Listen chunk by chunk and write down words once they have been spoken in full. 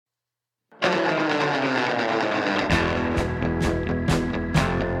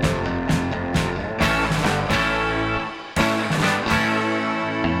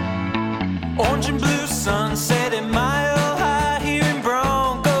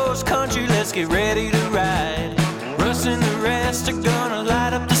let's get ready to ride. Russ and the rest are gonna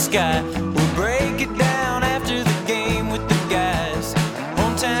light up the sky. We'll break it down after the game with the guys.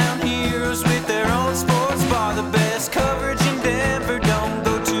 Hometown heroes with their own sports bar. The best coverage in Denver, don't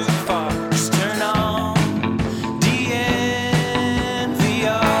go too far. Just turn on DNVR.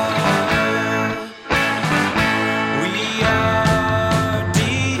 We are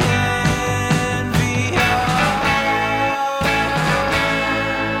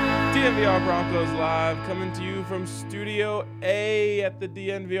DNVR Broncos Live, coming to you from Studio A at the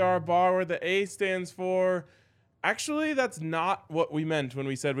DNVR bar, where the A stands for... Actually, that's not what we meant when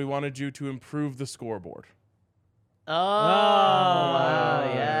we said we wanted you to improve the scoreboard. Oh,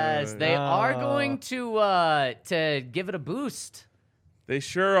 wow, yes. They are going to give it a boost. They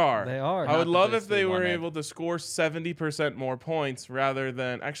sure are. They are. I would Not the love boost if they we were wanted. able to score 70% more points rather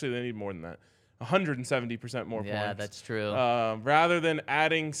than... Actually, they need more than that. 170% more points. Yeah, that's true. Rather than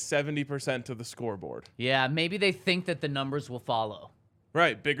adding 70% to the scoreboard. Yeah, maybe they think that the numbers will follow.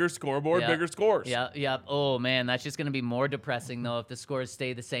 Right, bigger scoreboard, Yeah. bigger scores. Yeah. Oh, man, that's just going to be more depressing, though, if the scores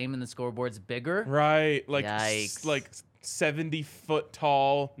stay the same and the scoreboard's bigger. Right, like Yikes. like 70-foot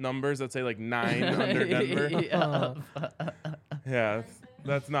tall numbers that say like 9 under Denver. Yeah. Yeah,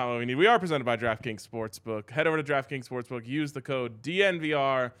 that's not what we need. We are presented by DraftKings Sportsbook. Head over to DraftKings Sportsbook. Use the code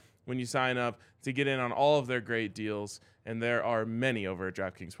DNVR when you sign up to get in on all of their great deals. And there are many over at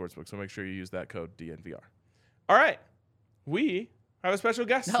DraftKings Sportsbook, so make sure you use that code DNVR. All right, we have a special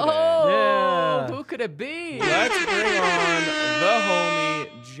guest today. Oh, Yeah. who could it be? Let's bring on the homie,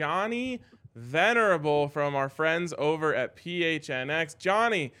 Johnny Venerable from our friends over at PHNX.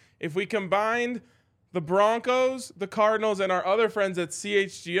 Johnny, if we combined the Broncos, the Cardinals, and our other friends at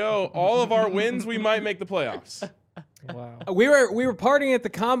CHGO, all of our wins, we might make the playoffs. Wow. We were partying at the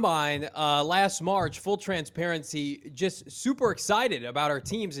Combine last March, full transparency, just super excited about our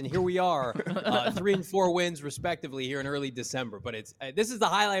teams, and here we are, 3 and 4 wins respectively here in early December. But it's this is the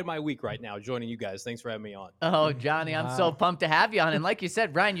highlight of my week right now, joining you guys. Thanks for having me on. Oh, Johnny, I'm so pumped to have you on. And like you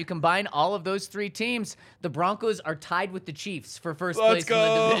said, Ryan, you combine all of those 3 teams, the Broncos are tied with the Chiefs for first Let's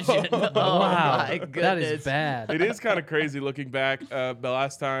place in the division. Oh, Wow. my goodness. That is bad. It is kind of crazy looking back. The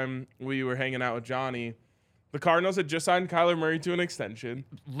last time we were hanging out with Johnny, the Cardinals had just signed Kyler Murray to an extension.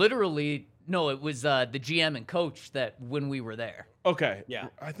 Literally, no, it was the GM and coach that when we were there. Okay. Yeah.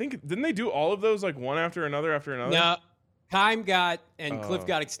 I think, didn't they do all of those like one after another after another? Now, Kime got and Cliff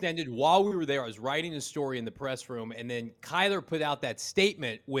got extended while we were there. I was writing a story in the press room, and then Kyler put out that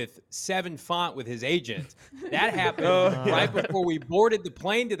statement with 7 font with his agent. That happened right before we boarded the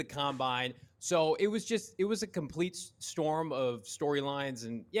plane to the Combine. So it was a complete storm of storylines,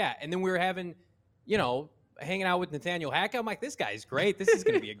 and then we were having, hanging out with Nathaniel Hackett. I'm like, this guy's great. This is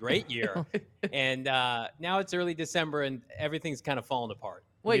going to be a great year. And now it's early December, and everything's kind of falling apart.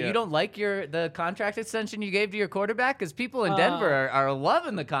 Wait, Yeah. you don't like the contract extension you gave to your quarterback? Because people in Denver are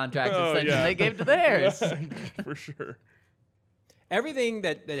loving the contract extension they gave to theirs. For sure. Everything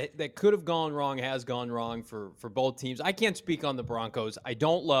that could have gone wrong has gone wrong for both teams. I can't speak on the Broncos. I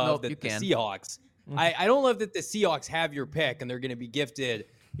don't love Nope, you that the can. Seahawks. I don't love that the Seahawks have your pick and they're going to be gifted,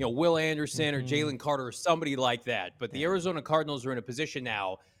 Will Anderson or Jalen Carter or somebody like that. But the Arizona Cardinals are in a position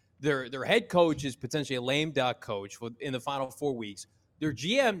now. Their head coach is potentially a lame duck coach in the final 4 weeks. Their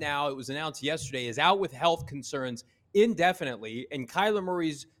GM now, it was announced yesterday, is out with health concerns indefinitely, and Kyler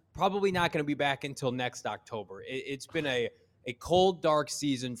Murray's probably not going to be back until next October. It's been a cold, dark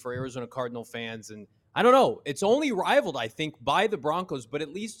season for Arizona Cardinal fans, and I don't know. It's only rivaled, I think, by the Broncos, but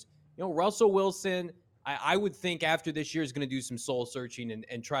at least, Russell Wilson, I would think after this year is going to do some soul searching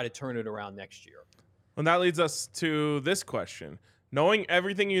and try to turn it around next year. And that leads us to this question. Knowing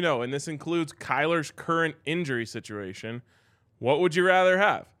everything you know, and this includes Kyler's current injury situation, what would you rather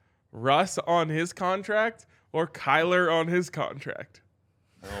have? Russ on his contract or Kyler on his contract?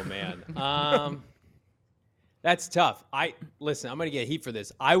 Oh, man. That's tough. Listen, I'm going to get heat for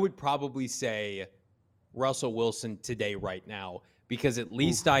this. I would probably say Russell Wilson today, right now, because at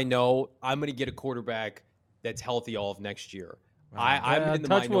least I know I'm going to get a quarterback that's healthy all of next year. I'm in the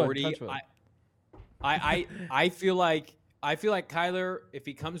touch wood, minority. touch wood. I feel like Kyler, if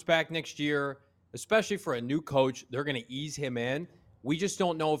he comes back next year, especially for a new coach, they're going to ease him in. We just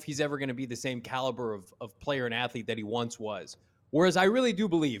don't know if he's ever going to be the same caliber of player and athlete that he once was. Whereas I really do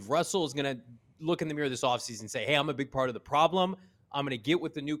believe Russell is going to look in the mirror this offseason and say, hey, I'm a big part of the problem. I'm going to get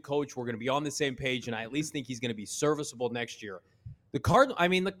with the new coach. We're going to be on the same page, and I at least think he's going to be serviceable next year. The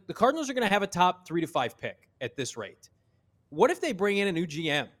Cardinals are going to have a top 3 to 5 pick at this rate. What if they bring in a new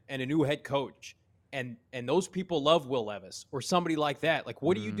GM and a new head coach, and those people love Will Levis or somebody like that? Like,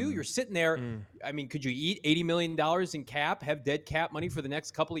 what do you do? You're sitting there. I mean, could you eat $80 million in cap, have dead cap money for the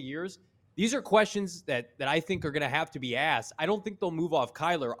next couple of years? These are questions that I think are going to have to be asked. I don't think they'll move off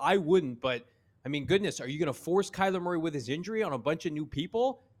Kyler. I wouldn't, but I mean, goodness, are you going to force Kyler Murray with his injury on a bunch of new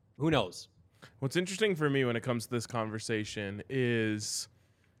people? Who knows? What's interesting for me when it comes to this conversation is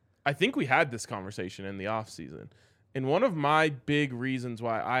I think we had this conversation in the offseason. And one of my big reasons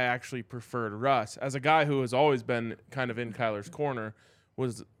why I actually preferred Russ, as a guy who has always been kind of in Kyler's corner,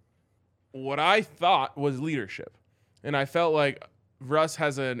 was what I thought was leadership. And I felt like Russ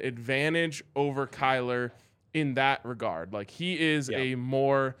has an advantage over Kyler in that regard. Like, he is a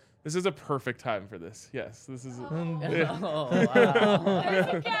more... This is a perfect time for this. Yes, this is... Oh, wow.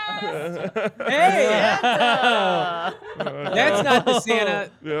 Hey! That's not the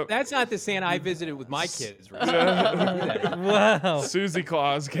Santa. Yep. That's not the Santa I visited with my kids. Right? Wow. Susie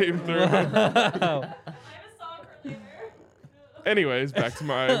Claus came through. Wow. Anyways, back to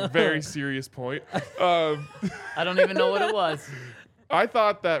my very serious point. I don't even know what it was. I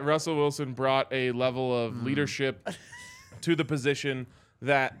thought that Russell Wilson brought a level of leadership to the position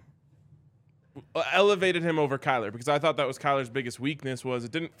that elevated him over Kyler, because I thought that was Kyler's biggest weakness, was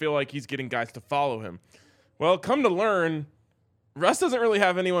it didn't feel like he's getting guys to follow him. Well, come to learn, Russ doesn't really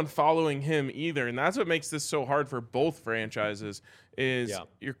have anyone following him either, and that's what makes this so hard for both franchises, is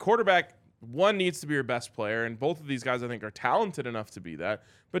your quarterback, one, needs to be your best player, and both of these guys I think are talented enough to be that,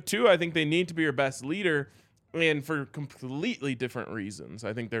 but two, I think they need to be your best leader, and for completely different reasons.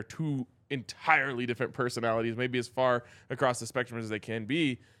 I think they're two entirely different personalities, maybe as far across the spectrum as they can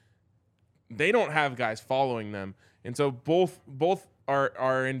be. They don't have guys following them, and so both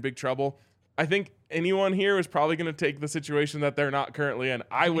are in big trouble. I think anyone here is probably going to take the situation that they're not currently in.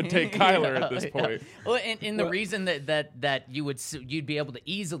 I would take Kyler at this point. Well, and the reason that you'd be able to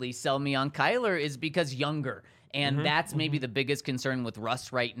easily sell me on Kyler is because younger, and that's maybe the biggest concern with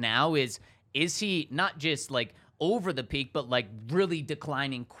Russ right now is he not just like over the peak, but like really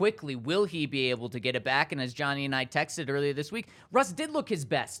declining quickly? Will he be able to get it back? And as Johnny and I texted earlier this week, Russ did look his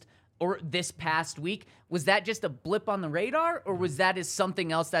best. Or this past week, was that just a blip on the radar, or was that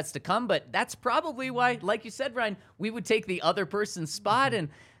something else that's to come? But that's probably why, like you said, Ryan, we would take the other person's spot and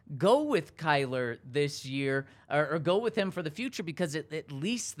go with Kyler this year, or go with him for the future, because at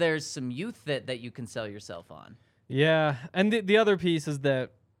least there's some youth that you can sell yourself on. Yeah, and the other piece is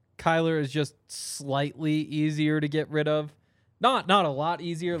that Kyler is just slightly easier to get rid of. Not a lot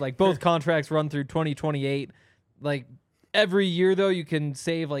easier. Like, both contracts run through 2028. Like, every year, though, you can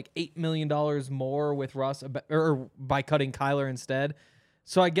save like $8 million more with Russ, or by cutting Kyler instead.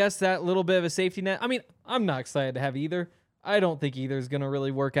 So I guess that little bit of a safety net. I mean, I'm not excited to have either. I don't think either is going to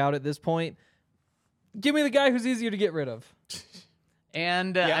really work out at this point. Give me the guy who's easier to get rid of.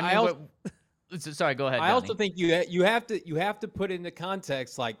 And sorry, go ahead, I Johnny. also think you have to put into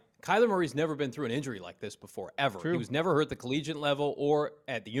context, like, Kyler Murray's never been through an injury like this before, ever. True. He was never hurt at the collegiate level or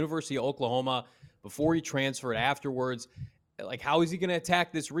at the University of Oklahoma before he transferred, afterwards. Like, how is he going to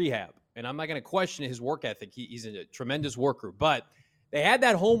attack this rehab? And I'm not going to question his work ethic. He's a tremendous worker. But they had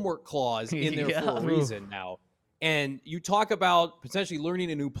that homework clause in there for a reason now. And you talk about potentially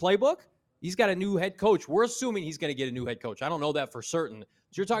learning a new playbook. He's got a new head coach. We're assuming he's going to get a new head coach. I don't know that for certain.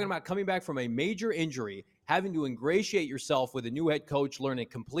 So you're talking about coming back from a major injury, having to ingratiate yourself with a new head coach, learn a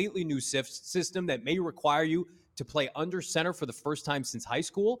completely new system that may require you to play under center for the first time since high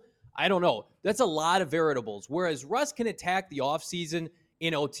school. I don't know. That's a lot of variables. Whereas Russ can attack the offseason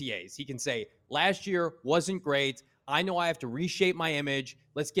in OTAs. He can say, last year wasn't great. I know I have to reshape my image.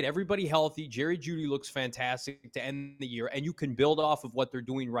 Let's get everybody healthy. Jerry Jeudy looks fantastic to end the year, and you can build off of what they're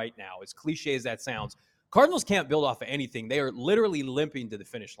doing right now, as cliche as that sounds. Cardinals can't build off of anything. They are literally limping to the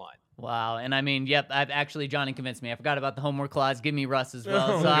finish line. Wow. And I mean, yep, Johnny convinced me. I forgot about the homework clause. Give me Russ as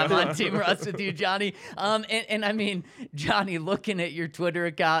well. So I'm on Team Russ with you, Johnny. And I mean, Johnny, looking at your Twitter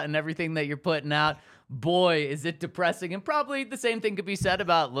account and everything that you're putting out, boy, is it depressing. And probably the same thing could be said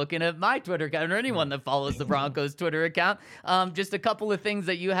about looking at my Twitter account or anyone that follows the Broncos Twitter account. Just a couple of things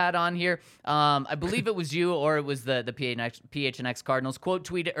that you had on here. I believe it was you or it was the PHNX Cardinals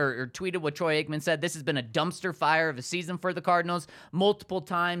tweeted what Troy Aikman said. This has been a dumpster fire of a season for the Cardinals. Multiple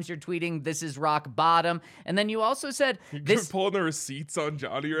times you're tweeting, this is rock bottom. And then you also said You're pulling the receipts on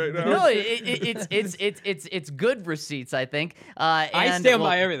Johnny right now. No, it's good receipts, I think. I stand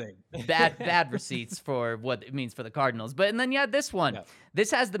by everything. bad receipts for what it means for the Cardinals. And then you had this one. Yeah.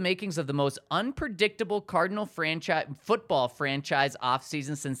 This has the makings of the most unpredictable Cardinal football franchise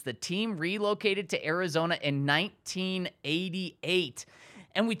offseason since the team relocated to Arizona in 1988.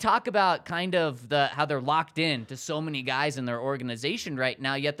 And we talk about kind of how they're locked in to so many guys in their organization right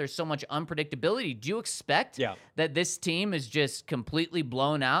now, yet there's so much unpredictability. Do you expect that this team is just completely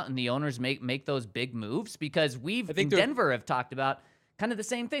blown out and the owners make those big moves? Because in Denver have talked about kind of the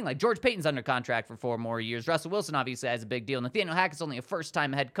same thing. Like George Payton's under contract for 4 more years. Russell Wilson obviously has a big deal. Nathaniel Hackett's only a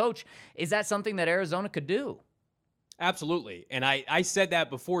first-time head coach. Is that something that Arizona could do? Absolutely. And I said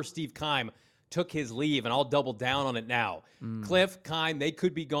that before Steve Keim took his leave, and I'll double down on it now. Cliff, Keim, they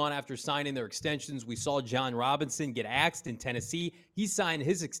could be gone after signing their extensions. We saw John Robinson get axed in Tennessee. He signed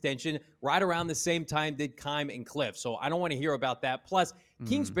his extension right around the same time did Keim and Cliff. So I don't want to hear about that. Plus,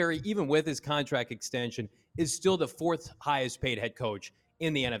 Kingsbury, even with his contract extension, is still the 4th highest paid head coach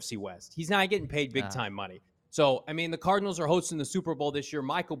in the NFC West. He's not getting paid big time money. So, I mean, the Cardinals are hosting the Super Bowl this year.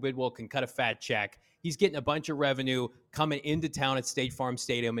 Michael Bidwell can cut a fat check. He's getting a bunch of revenue coming into town at State Farm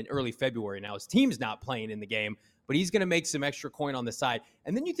Stadium in early February. Now, his team's not playing in the game, but he's going to make some extra coin on the side.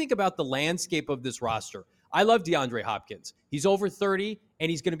 And then you think about the landscape of this roster. I love DeAndre Hopkins. He's over 30, and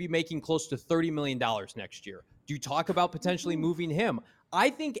he's going to be making close to $30 million next year. Do you talk about potentially moving him? I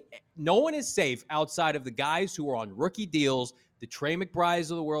think no one is safe outside of the guys who are on rookie deals, the Trey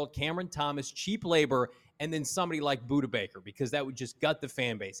McBrides of the world, Cameron Thomas, cheap labor, and then somebody like Budda Baker, because that would just gut the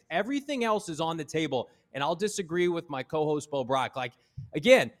fan base. Everything else is on the table, and I'll disagree with my co-host, Bo Brock. Like,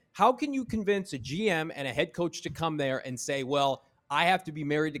 again, how can you convince a GM and a head coach to come there and say, well, I have to be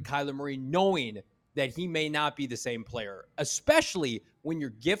married to Kyler Murray, knowing that he may not be the same player, especially when you're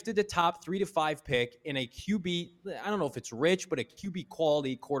gifted a top 3 to 5 pick in a QB, I don't know if it's rich, but a QB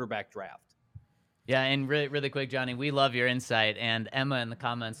quality quarterback draft. Yeah, and really quick, Johnny, we love your insight, and Emma in the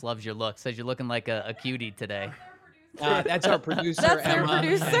comments loves your look. Says you're looking like a cutie today. That's our producer, That's Emma. our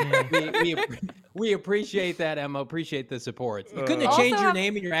producer. we appreciate that, Emma. Appreciate the support. You couldn't have Also changed your have-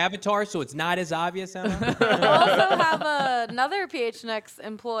 name in your avatar so it's not as obvious, Emma? We also have another PHNX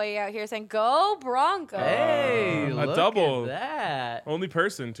employee out here saying, "Go Broncos!" Hey, a look double. at that. Only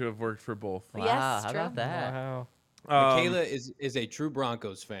person to have worked for both. Wow, Yes, how true. about that? Wow. Michaela is a true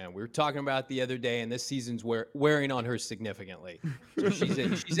Broncos fan. We were talking about it the other day, and this season's wearing on her significantly. So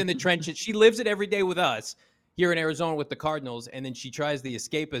she's in the trenches. She lives it every day with us here in Arizona with the Cardinals, and then she tries the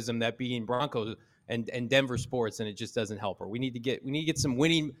escapism that being Broncos and Denver sports, and it just doesn't help her. We need to get some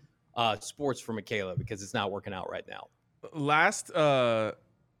winning sports for Michaela because it's not working out right now. Last, I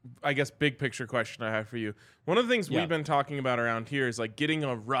guess, big picture question I have for you. One of the things we've been talking about around here is like getting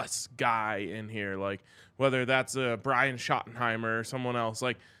a Russ guy in here, like whether that's a Brian Schottenheimer or someone else.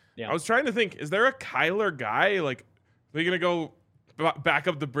 Like, I was trying to think, is there a Kyler guy? Like, are they gonna go back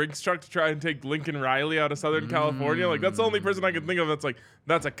up the Brinks truck to try and take Lincoln Riley out of Southern California? Like, that's the only person I can think of that's like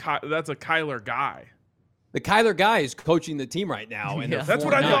that's a Kyler guy. The Kyler guy is coaching the team right now, and they're That's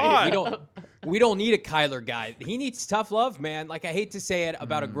what I 4-9. thought. We don't need a Kyler guy. He needs tough love, man. Like, I hate to say it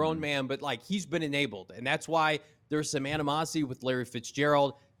about a grown man, but like he's been enabled, and that's why there's some animosity with Larry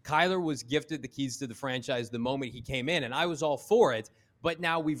Fitzgerald. Kyler was gifted the keys to the franchise the moment he came in, and I was all for it. But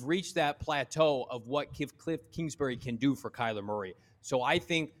now we've reached that plateau of what Cliff Kingsbury can do for Kyler Murray. So I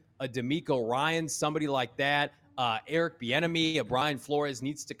think a DeMeco Ryan, somebody like that, Eric Bieniemy, a Brian Flores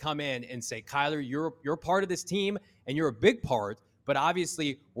needs to come in and say, Kyler, you're part of this team, and you're a big part. But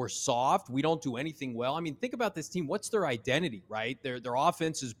obviously, we're soft. We don't do anything well. I mean, think about this team. What's their identity, right? Their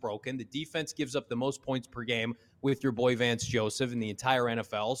offense is broken. The defense gives up the most points per game with your boy Vance Joseph in the entire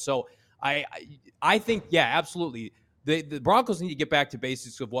NFL. So I think, yeah, absolutely. The Broncos need to get back to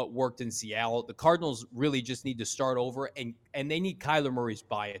basics of what worked in Seattle. The Cardinals really just need to start over, and they need Kyler Murray's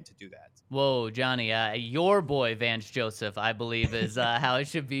buy-in to do that. Whoa, Johnny, your boy Vance Joseph, I believe, is how it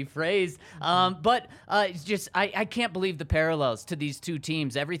should be phrased. But it's just I can't believe the parallels to these two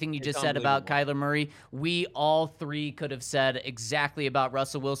teams. Everything you just said about Kyler Murray, we all three could have said exactly about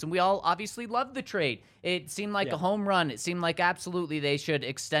Russell Wilson. We all obviously loved the trade. It seemed like a home run. It seemed like absolutely they should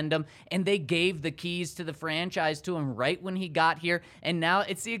extend him. And they gave the keys to the franchise to him right when he got here. And now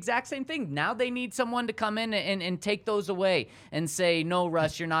it's the exact same thing. Now they need someone to come in and take those away and say, no,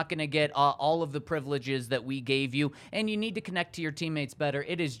 Russ, you're not going to get all of the privileges that we gave you. And you need to connect to your teammates better.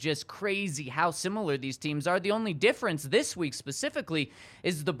 It is just crazy how similar these teams are. The only difference this week specifically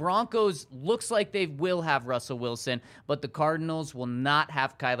is the Broncos looks like they will have Russell Wilson, but the Cardinals will not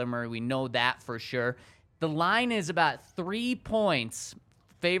have Kyler Murray. We know that for sure. The line is about 3 points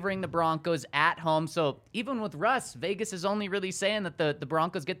favoring the Broncos at home. So even with Russ, Vegas is only really saying that the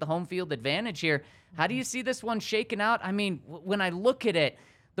Broncos get the home field advantage here. How do you see this one shaking out? I mean, when I look at it,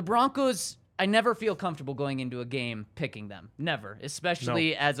 the Broncos, I never feel comfortable going into a game picking them. Never,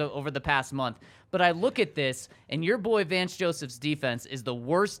 especially over the past month. But I look at this, and your boy Vance Joseph's defense is the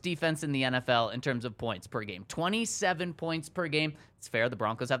worst defense in the NFL in terms of points per game. 27 points per game. It's fair. The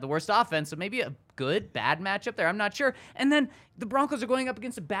Broncos have the worst offense, so maybe a good, bad matchup there. I'm not sure. And then the Broncos are going up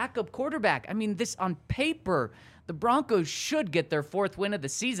against a backup quarterback. I mean, this on paper, the Broncos should get their 4th win of the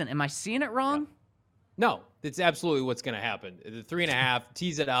season. Am I seeing it wrong? No, it's absolutely what's going to happen. The 3.5,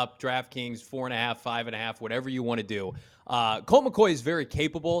 tease it up, DraftKings, 4.5, 5.5, whatever you want to do. Colt McCoy is very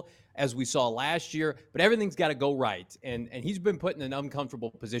capable, as we saw last year, but everything's got to go right. And he's been put in an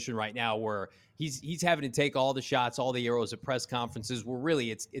uncomfortable position right now where he's having to take all the shots, all the arrows at press conferences, where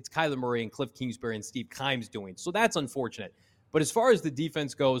really it's Kyler Murray and Cliff Kingsbury and Steve Keim's doing. So that's unfortunate. But as far as the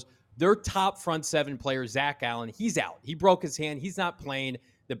defense goes, their top front seven player, Zach Allen, he's out. He broke his hand. He's not playing.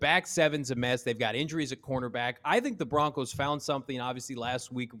 The back seven's a mess. They've got injuries at cornerback. I think the Broncos found something, obviously,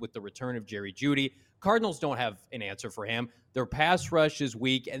 last week with the return of Jerry Jeudy. Cardinals don't have an answer for him. Their pass rush is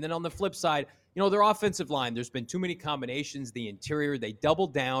weak. And then on the flip side, their offensive line, there's been too many combinations. The interior, they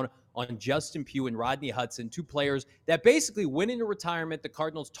doubled down on Justin Pugh and Rodney Hudson, two players that basically went into retirement. The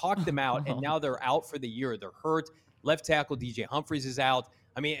Cardinals talked them out, and now they're out for the year. They're hurt. Left tackle DJ Humphries is out.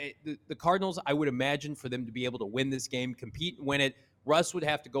 I mean, the Cardinals, I would imagine for them to be able to win this game, compete and win it, Russ would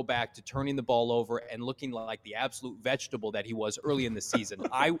have to go back to turning the ball over and looking like the absolute vegetable that he was early in the season.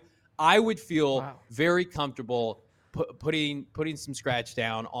 I would feel very comfortable putting some scratch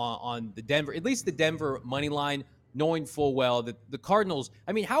down on the Denver, at least the Denver money line, knowing full well that the Cardinals,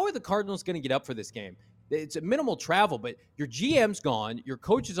 I mean, how are the Cardinals going to get up for this game? It's a minimal travel, but your GM's gone, your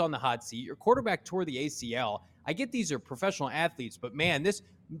coach is on the hot seat, your quarterback tore the ACL. I get these are professional athletes, but man, this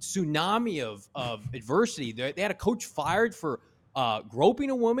tsunami of adversity, they had a coach fired for groping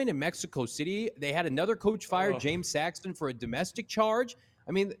a woman in Mexico City. They had another coach fired, James Saxton, for a domestic charge.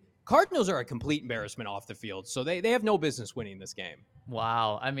 I mean, Cardinals are a complete embarrassment off the field, so they have no business winning this game.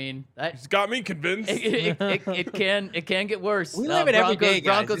 Wow, I mean, it's got me convinced. It can get worse. We live it every day,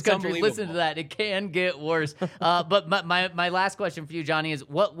 guys. Broncos It's country. Listen to that. It can get worse. But my last question for you, Johnny, is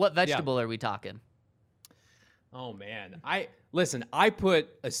what vegetable are we talking? Oh man, I put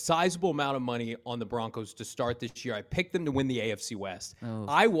a sizable amount of money on the Broncos to start this year. I picked them to win the AFC West. Oh.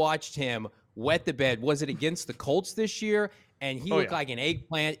 I watched him wet the bed. Was it against the Colts this year? And he looked like an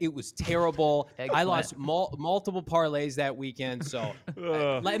eggplant. It was terrible. I lost multiple parlays that weekend. So,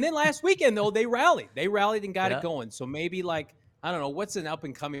 and then last weekend though, they rallied. They rallied and got it going. So maybe I don't know, what's an up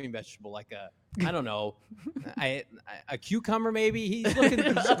and coming vegetable? I don't know, a cucumber maybe. He's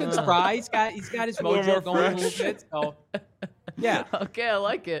looking spry. He's got his mojo going a little bit. So yeah. Okay, I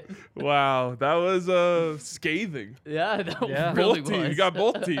like it. Wow, that was scathing. Yeah, that really both teams. You got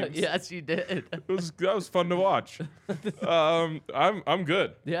both teams. Yes, you did. That was fun to watch. I'm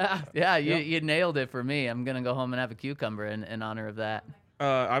good. Yeah. You nailed it for me. I'm gonna go home and have a cucumber in honor of that.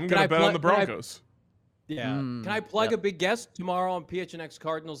 I'm gonna bet on the Broncos. Can I plug a big guest tomorrow on PHNX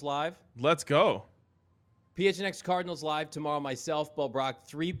Cardinals Live? Let's go. PHNX Cardinals Live tomorrow, myself, Bo Brock,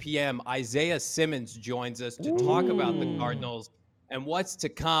 3 p.m. Isaiah Simmons joins us to talk about the Cardinals and what's to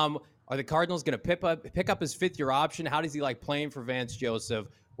come. Are the Cardinals going to pick up his fifth-year option? How does he like playing for Vance Joseph?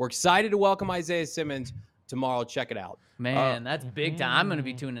 We're excited to welcome Isaiah Simmons tomorrow. Check it out. Man, that's big time. I'm going to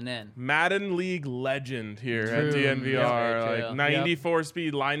be tuning in. Madden League legend here at DNVR. 94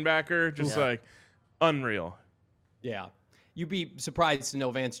 speed linebacker, just unreal. Yeah. You'd be surprised to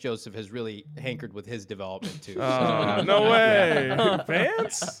know Vance Joseph has really hankered with his development, too. No way.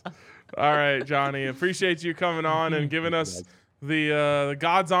 Vance? All right, Johnny. Appreciate you coming on and giving us the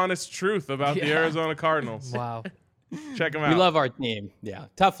God's honest truth about the Arizona Cardinals. Wow. Check them out. We love our team. Yeah.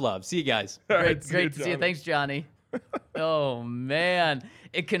 Tough love. See you guys. Great to see you. Thanks, Johnny. Oh, man.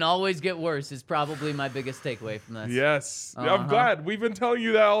 It can always get worse is probably my biggest takeaway from this. Yes. I'm glad. We've been telling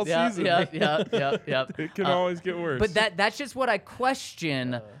you that all season. Yeah. It can always get worse. But that's just what I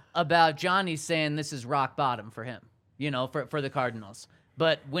question about Johnny saying this is rock bottom for him, for the Cardinals.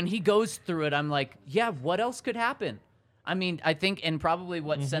 But when he goes through it, I'm like, yeah, what else could happen? I mean, I think, and probably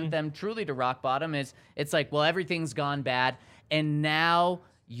what sent them truly to rock bottom is it's like, well, everything's gone bad, and now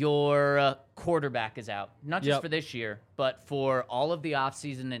your quarterback is out, not just for this year, but for all of the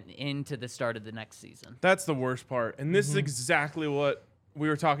offseason and into the start of the next season. That's the worst part. And this is exactly what we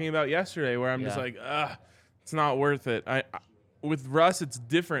were talking about yesterday, where I'm just like, it's not worth it. With Russ, it's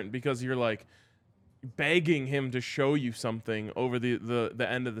different because you're like begging him to show you something over the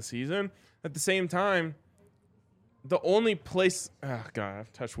end of the season. At the same time, the only place,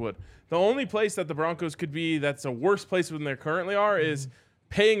 I've touched wood. The only place that the Broncos could be that's a worse place than they currently are is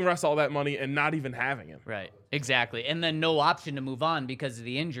paying Russ all that money and not even having him. Right, exactly. And then no option to move on because of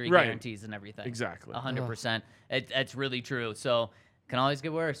the injury guarantees and everything. Exactly. 100%. That's really true. So it can always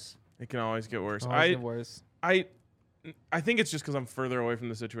get worse. It can always get worse. I think it's just because I'm further away from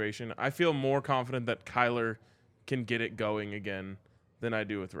the situation. I feel more confident that Kyler can get it going again than I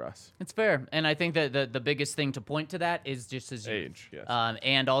do with Russ. It's fair. And I think that the biggest thing to point to that is just his age. Yes.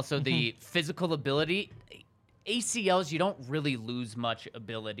 And also the physical ability. ACLs, you don't really lose much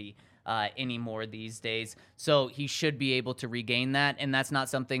ability anymore these days. So he should be able to regain that. And that's not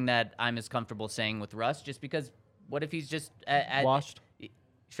something that I'm as comfortable saying with Russ, just because what if he's just Washed?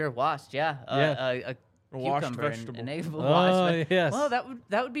 Sure, washed, yeah. Yeah. A washed cucumber vegetable. And a Oh, washed yes. Well,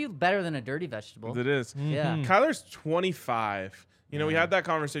 that would be better than a dirty vegetable. It is. Yeah. Kyler's 25. You know, we had that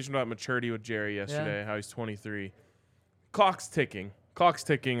conversation about maturity with Jerry yesterday, how he's 23. Clock's ticking. Clock's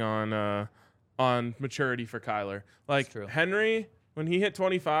ticking on maturity for Kyler. Like true. Henry, when he hit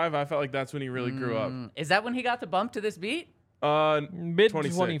 25, I felt like that's when he really grew up. Is that when he got the bump to this beat? Mid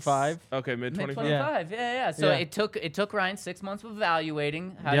 26. 25. Okay, mid 25. 25. Yeah. So Yeah. it took Ryan 6 months of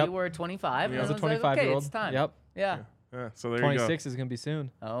evaluating how Yep. you were at 25. Yeah. And As it a was like, 25-year-old. Okay, it's time. Yep. Yeah. Yeah, so there you go. 26 is going to be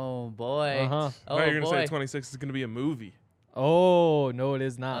soon. Oh boy. Uh-huh. Oh Now you're going to boy. say 26 is going to be a movie. Oh, no, it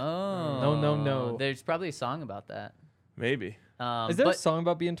is not. Oh. No. There's probably a song about that. Maybe. Is there a but song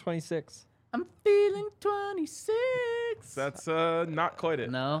about being 26? I'm feeling 26. That's not quite it.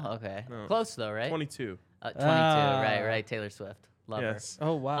 No? Okay. No. Close though, right? 22. 22. Ah. Right. Taylor Swift. Love Yes.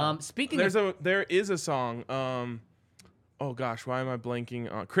 Oh, her. wow. Speaking There is a song. Oh gosh, why am I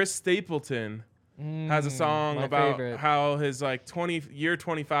blanking on? Chris Stapleton has a song my about favorite. how his like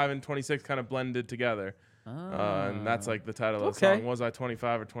 25 and 26 kind of blended together. And that's like the title of the Okay. song. Was I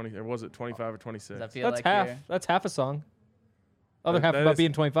 25 or 20, or was it 25 or 26? Does that feel That's like half. you're- That's half a song. Other That- half that about is-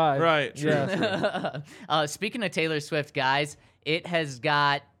 being 25. Right, true. Yeah. Speaking of Taylor Swift, guys, it has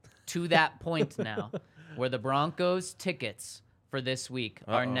got to that point now where the Broncos tickets for this week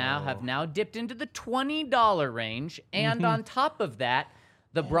have now dipped into the $20 range, and on top of that,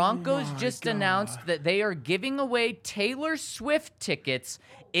 the Broncos just announced that they are giving away Taylor Swift tickets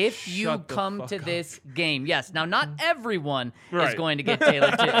if you Shut the come fuck to up. this game. Yes, now not everyone is Right. going to get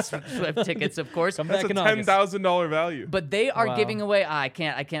Taylor Swift tickets, of course. Come That's back a in August. $10,000 value. But they are Wow. giving away. I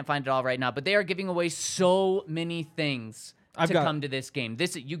can't find it all right now. But they are giving away so many things I've to got- come to this game.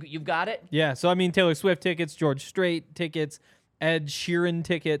 You've got it. Yeah, so I mean Taylor Swift tickets, George Strait tickets, Ed Sheeran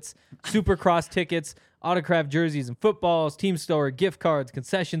tickets, Supercross tickets, autographed jerseys and footballs, team store gift cards,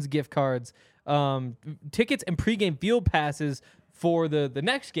 concessions gift cards, tickets and pregame field passes for the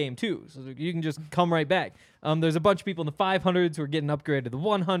next game too. So you can just come right back. There's a bunch of people in the 500s who are getting upgraded to the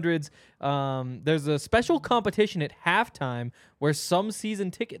 100s. There's a special competition at halftime where some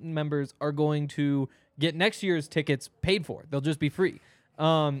season ticket members are going to get next year's tickets paid for. They'll just be free.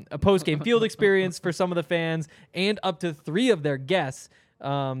 A post-game field experience for some of the fans, and up to 3 of their guests.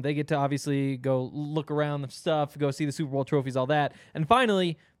 They get to obviously go look around the stuff, go see the Super Bowl trophies, all that. And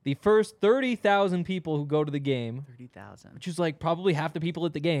finally, the first 30,000 people who go to the game, 30,000. which is like probably half the people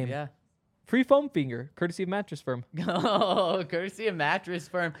at the game, Yeah. free foam finger, courtesy of Mattress Firm. Oh, courtesy of Mattress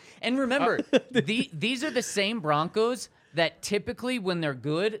Firm. And remember, these are the same Broncos that typically, when they're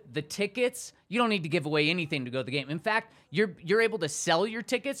good, the tickets, you don't need to give away anything to go to the game. In fact, you're able to sell your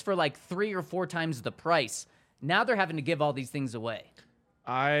tickets for like 3 or 4 times the price. Now they're having to give all these things away.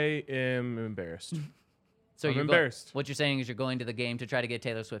 I am embarrassed. So I'm you're embarrassed. What you're saying is you're going to the game to try to get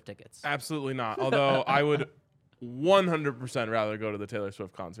Taylor Swift tickets. Absolutely not. Although I would 100% rather go to the Taylor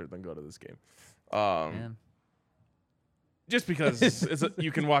Swift concert than go to this game. Man. Just because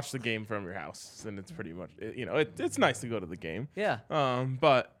you can watch the game from your house, and it's pretty much, it's nice to go to the game. Yeah.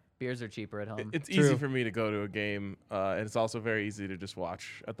 But Beers are cheaper at home. it's True. easy for me to go to a game, and it's also very easy to just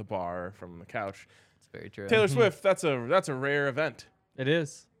watch at the bar or from the couch. It's very true. Taylor Swift, that's a rare event. It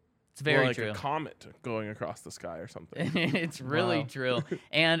is. It's very Or like true. a comet going across the sky or something. It's really Wow. true.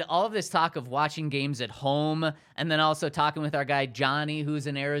 And all of this talk of watching games at home and then also talking with our guy Johnny, who's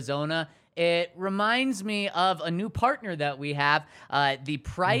in Arizona, it reminds me of a new partner that we have, the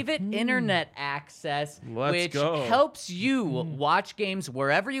private internet access, Let's which go. helps you watch games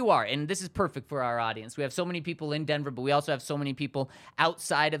wherever you are. And this is perfect for our audience. We have so many people in Denver, but we also have so many people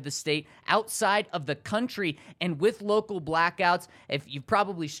outside of the state, outside of the country. And with local blackouts, if you've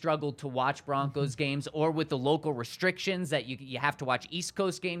probably struggled to watch Broncos games, or with the local restrictions that you have to watch East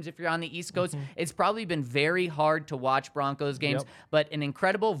Coast games if you're on the East Coast, it's probably been very hard to watch Broncos games. Yep. But an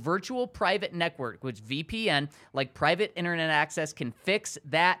incredible virtual private network, which VPN, like private internet access, can fix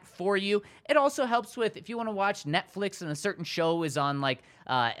that for you. It also helps with if you want to watch Netflix and a certain show is on like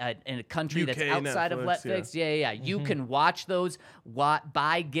in a country that's UK outside of Netflix, Netflix. Yeah. You can watch those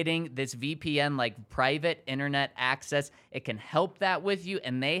by getting this VPN, like private internet access. It can help that with you,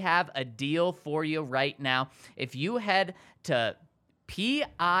 and they have a deal for you right now. If you head to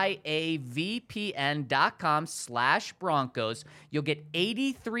piavpn.com/Broncos, you'll get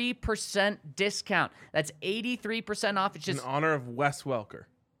 83% discount. That's 83% off. It's In just honor of Wes Welker.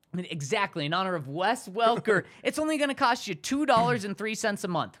 exactly in honor of Wes Welker. It's only going to cost you $2.03 a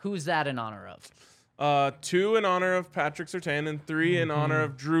month. Who's that in honor of? 2 in honor of Patrick Surtain and 3 in honor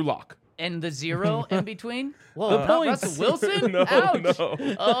of Drew Lock. And the 0 in between? Whoa, not points. Russell Wilson? No, Ouch.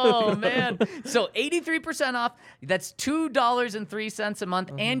 no. Oh, man. So 83% off. That's $2.03 a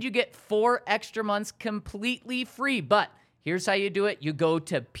month. And you get 4 extra months completely free. But here's how you do it. You go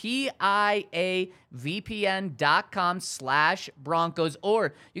to piavpn.com/Broncos,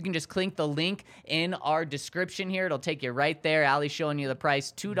 or you can just click the link in our description here. It'll take you right there. Ali's showing you the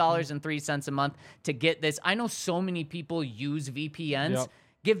price, $2.03 a month to get this. I know so many people use VPNs. Yep.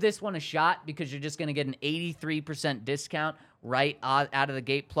 Give this one a shot because you're just going to get an 83% discount right out of the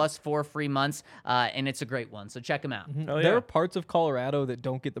gate, plus 4 free months, and it's a great one. So check them out. Hell yeah. There are parts of Colorado that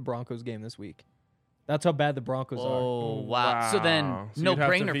don't get the Broncos game this week. That's how bad the Broncos are. Oh, wow. So then, Wow. So no you'd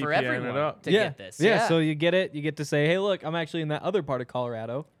have to brainer for VPN it everyone up. to Yeah. get this. Yeah, so you get it. You get to say, hey, look, I'm actually in that other part of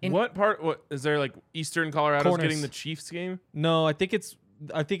Colorado. What part? What is there like Eastern Colorado's Corners. getting the Chiefs game? No, I think it's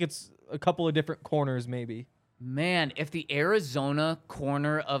a couple of different corners, maybe. Man, if the Arizona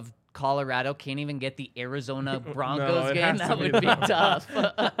corner of Colorado can't even get the Arizona Broncos it game, has to that be would be that. tough.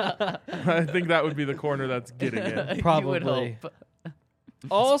 I think that would be the corner that's getting it. You would Probably. hope.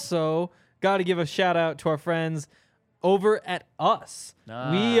 Also, got to give a shout out to our friends over at Us.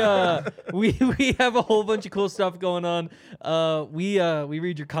 We have a whole bunch of cool stuff going on. We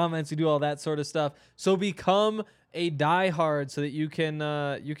read your comments, we do all that sort of stuff. So become a diehard so that you can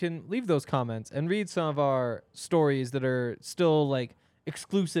leave those comments and read some of our stories that are still like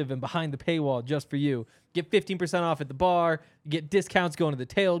exclusive and behind the paywall just for you. Get 15% off at the bar. You get discounts going to the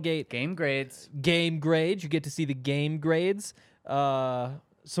tailgate. Game grades. Game grades. You get to see the game grades.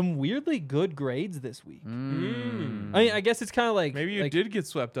 Some weirdly good grades this week. I mean, I guess it's kind of like Maybe you like, did get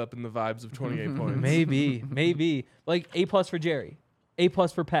swept up in the vibes of 28 points. maybe like A+ for Jerry, A+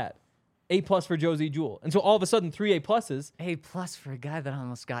 for Pat, A+ for Josie Jewell, and so all of a sudden 3 A+s. A+ for a guy that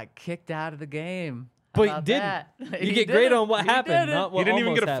almost got kicked out of the game. How But you about didn't. that? You He get did grade it. on what He happened, did it. not what He didn't even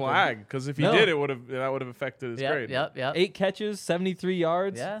almost get a happened. flag because if he No. did, that would have affected his grade. Yep. 8 catches, 73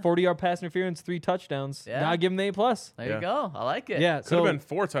 yards, Yeah. 40-yard pass interference, 3 touchdowns. Yeah. Gotta give him the A+. There Yeah. you go. I like it. Yeah, Could so have been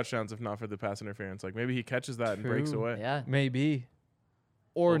 4 touchdowns if not for the pass interference. Like maybe he catches that and breaks True. away. Yeah. maybe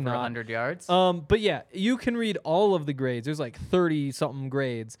or Over not. 100 yards. But yeah, you can read all of the grades. There's like 30 something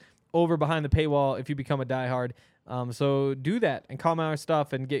grades over behind the paywall if you become a diehard. So do that and comment our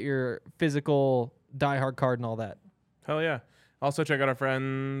stuff and get your physical diehard card and all that. Hell yeah. Also check out our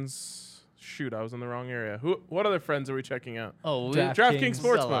friends. Shoot, I was in the wrong area. What other friends are we checking out? Oh, DraftKings. DraftKings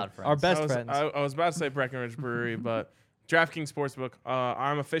Still a lot Sportsbook. of friends. Our best I was, friends. I was about to say Breckenridge Brewery, but DraftKings Sportsbook.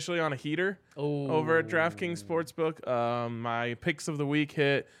 I'm officially on a heater over at DraftKings Sportsbook. My picks of the week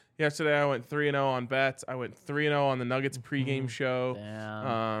hit. Yesterday I went 3-0 on bets. I went 3-0 on the Nuggets pregame show.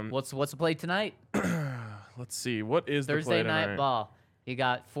 Damn. What's the play tonight? Let's see. What is the Thursday play tonight? night ball. You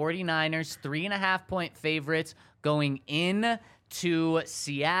got 49ers, 3.5-point favorites going in to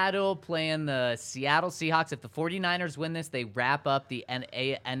Seattle, playing the Seattle Seahawks. If the 49ers win this, they wrap up the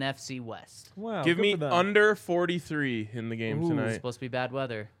NFC West. Wow. Give good me for them. under 43 in the game It's tonight. supposed to be bad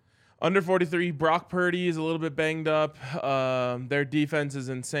weather. Under 43. Brock Purdy is a little bit banged up. Their defense is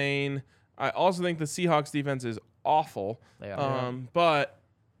insane. I also think the Seahawks defense is awful. They are. But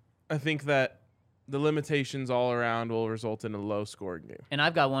I think that the limitations all around will result in a low-scoring game. And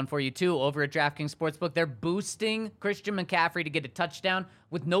I've got one for you, too. Over at DraftKings Sportsbook, they're boosting Christian McCaffrey to get a touchdown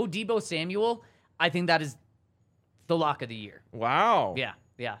with no Deebo Samuel. I think that is the lock of the year. Wow. Yeah.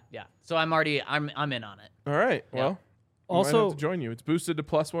 So I'm in on it. All right. Yeah. Well, we might Also- have to join you. It's boosted to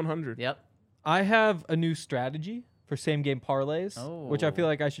plus 100. Yep. I have a new strategy for same game parlays, which I feel Oh.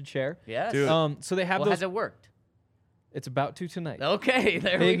 like I should share. Yes. Do it. So they have Well, those. has it worked? It's about to tonight. Okay,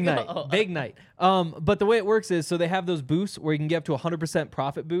 there Big we night. go. Big night. But the way it works is, so they have those boosts where you can get up to 100%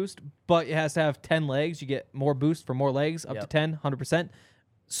 profit boost, but it has to have 10 legs. You get more boost for more legs, up to Yep. 10, 100%.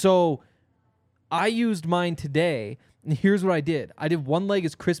 So I used mine today, and here's what I did. I did one leg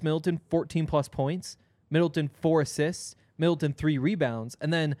as Chris Middleton, 14 plus points, Middleton 4 assists, Middleton 3 rebounds,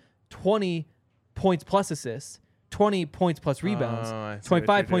 and then 20 points plus assists, 20 points plus rebounds, Oh, I see what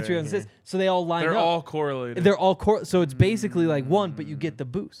 25 you're points, doing rebounds, here. assists. So they all line They're up. all correlated. They're all so it's basically like one, but you get the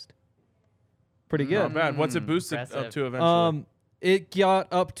boost. Pretty good. Not bad. What's it boosted up Impressive. to eventually? It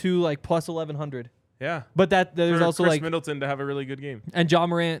got up to like plus 1100. yeah. But there's For also Chris like Middleton to have a really good game. and John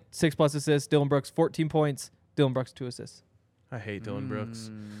Morant 6 plus assists, Dylan Brooks 14 points, Dylan Brooks 2 assists. I hate Dylan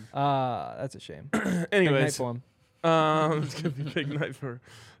Brooks. That's a shame. Big night Anyways, for him. It's gonna be a big night for.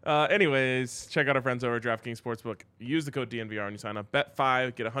 Anyways, check out our friends over at DraftKings Sportsbook. Use the code DNVR when you sign up. Bet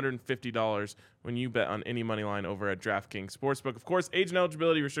 5, get $150 when you bet on any money line over at DraftKings Sportsbook. Of course, age and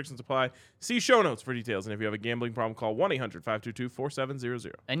eligibility restrictions apply. See show notes for details. And if you have a gambling problem, call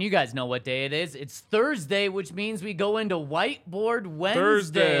 1-800-522-4700. And you guys know what day it is. It's Thursday, which means we go into Whiteboard Wednesday.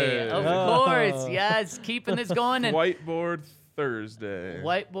 Thursday. Of Oh. course. Yes, keeping this going. And Whiteboard Thursday.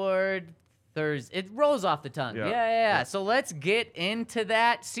 Whiteboard Thursday. It rolls off the tongue. Yeah. Yeah. So let's get into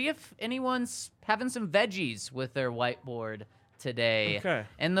that. See if anyone's having some veggies with their whiteboard today. Okay.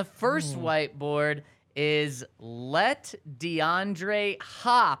 And the first whiteboard is let DeAndre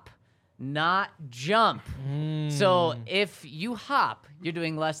hop, not jump. So if you hop, you're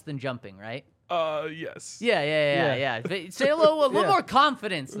doing less than jumping, right? Yes. Yeah. But say a little Yeah. more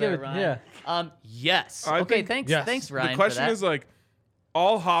confidence there, Yeah. Ryan. Yes. I Okay, think- thanks, Ryan. The for question that. is like,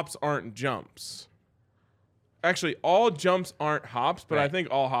 all hops aren't jumps. Actually, all jumps aren't hops, but I Right. think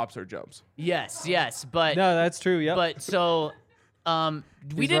all hops are jumps. yes, but No, that's true. Yep. but so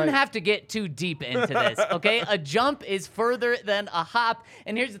we He's didn't right. have to get too deep into this, okay? A jump is further than a hop.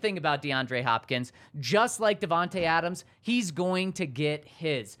 And here's the thing about DeAndre Hopkins. Just like Devontae Adams, he's going to get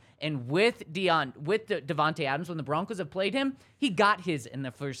his. And with Devontae Adams, when the Broncos have played him, he got his in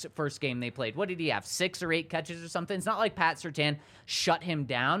the first game they played. What did he have? 6 or 8 catches or something? It's not like Pat Surtain shut him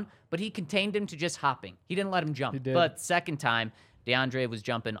down, but he contained him to just hopping. He didn't let him jump. He did. But second time, DeAndre was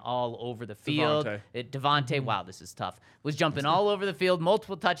jumping all over the field. Devontae, wow, this is tough. Was jumping all over the field,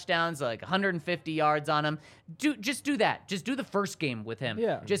 multiple touchdowns, like 150 yards on him. Just do that. Just do the first game with him.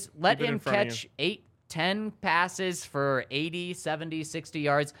 Yeah. Just let Keep it in him front of catch 8, 10 passes for 80, 70, 60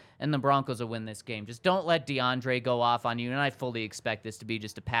 yards, and the Broncos will win this game. Just don't let DeAndre go off on you, and I fully expect this to be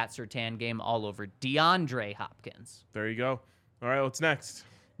just a Pat Surtain game all over DeAndre Hopkins. There you go. All right, what's next?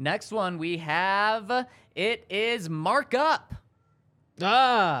 Next one we have, it is markup.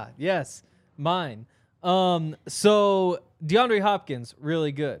 Ah, yes, mine. So DeAndre Hopkins,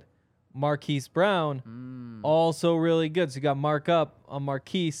 really good. Marquise Brown, also really good. So you got markup on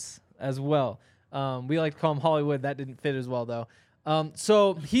Marquise as well. We like to call him Hollywood. That didn't fit as well though.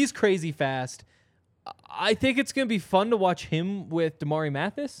 So he's crazy fast. I think it's gonna be fun to watch him with Damari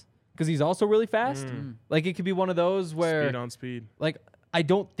Mathis because he's also really fast. Like it could be one of those where Speed on speed. like I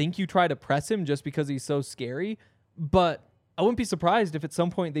don't think you try to press him just because he's so scary, but I wouldn't be surprised if at some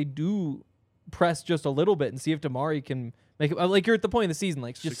point they do press just a little bit and see if Damari can make it. Like you're at the point of the season,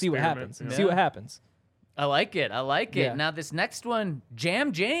 like just see what experiment, happens. yeah. See what happens. I like it. Yeah. Now this next one,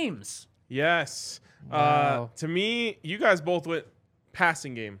 Jam James. Yes. Wow. To me, you guys both went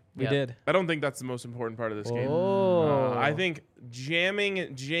passing game. We Yep. did. I don't think that's the most important part of this game. Oh, I think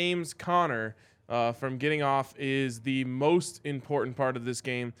jamming James Conner from getting off is the most important part of this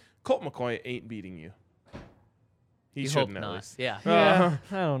game. Colt McCoy ain't beating you. He You shouldn't hope at not. least. Yeah. yeah,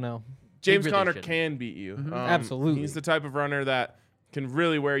 I don't know. James really Conner shouldn't. can beat you. Absolutely. He's the type of runner that can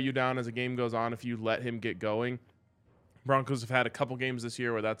really wear you down as a game goes on if you let him get going. Broncos have had a couple games this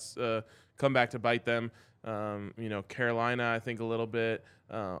year where that's come back to bite them. Carolina, I think a little bit.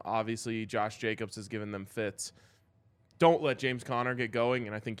 Obviously, Josh Jacobs has given them fits. Don't let James Conner get going,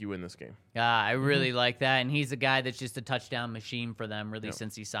 and I think you win this game. I really like that. And he's a guy that's just a touchdown machine for them, really,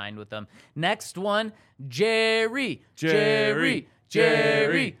 since he signed with them. Next one, Jerry. Jerry.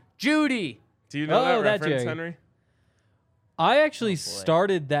 Judy. Do you know Oh, that that reference, Jerry. Henry? I actually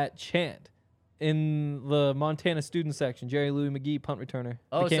started that chant in the Montana student section. Jerry Louis McGee, punt returner.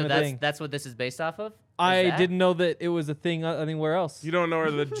 Oh, Became so a thing. that's what this is based off of? I didn't know that it was a thing anywhere else. You don't know where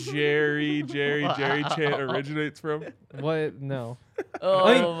the Jerry chant originates from? What? No. Oh,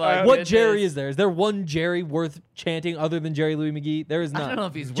 I mean, my what goodness. Jerry is there? Is there one Jerry worth chanting other than Jerry Louis McGee? There is I not. don't know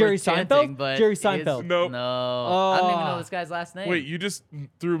if he's Jerry worth Seinfeld. chanting, but Jerry he is- Seinfeld. Nope. No. I don't even know Oh. this guy's last name. Wait, you just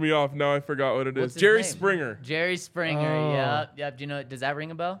threw me off. Now I forgot what it is. What's his Jerry name? Springer. Jerry Springer. Oh. Yep. Do you know? Does that ring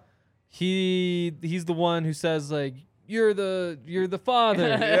a bell? He's the one who says like you're the father,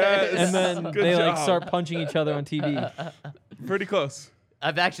 Yes. and then Good they like job. start punching each other on TV. Pretty close.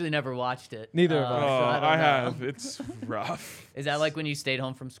 I've actually never watched it. Neither of us. so Oh, don't I know. have. It's rough. Is that like when you stayed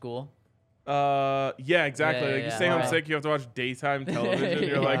home from school? Yeah, exactly. Yeah, Like you yeah, stay home right. sick, you have to watch daytime television.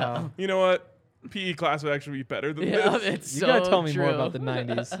 You're Yeah. like, you know what? PE class would actually be better than Yeah, this. it's You so gotta tell me true. more about the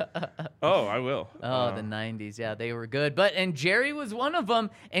 '90s. Oh, I will. Oh, the 90s. Yeah, they were good. And Jerry was one of them.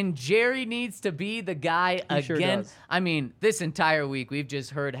 And Jerry needs to be the guy He sure again. does. I mean, this entire week, we've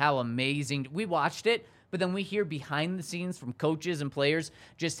just heard how amazing. We watched it, but then we hear behind the scenes from coaches and players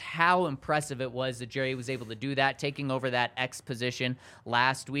just how impressive it was that Jerry was able to do that, taking over that X position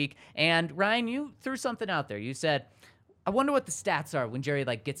last week. And Ryan, you threw something out there. You said, I wonder what the stats are when Jerry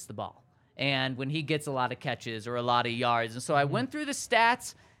gets the ball. and when he gets a lot of catches or a lot of yards. And so I went through the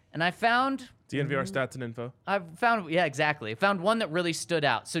stats, and I found DNVR stats and info. yeah, exactly. I found one that really stood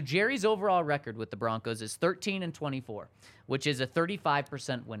out. So Jerry's overall record with the Broncos is 13-24, which is a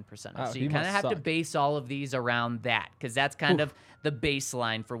 35% win percentage. Oh, so he you kind of must have to suck. base all of these around that, because that's kind of the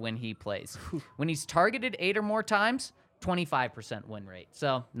baseline for when he plays. When he's targeted 8 or more times, 25% win rate.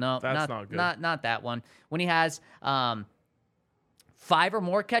 So no, That's not good. Not that one. When he has 5 or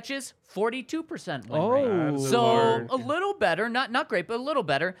more catches, 42% win rate. That's So hard. a little better, not great, but a little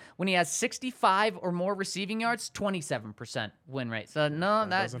better. When he has 65 or more receiving yards, 27% win rate. So no,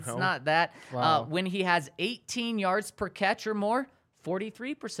 that's doesn't help. not that. Wow. When he has 18 yards per catch or more,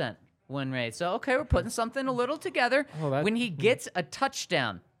 43% win rate. So okay, we're putting something a little together. Oh, that- When he gets a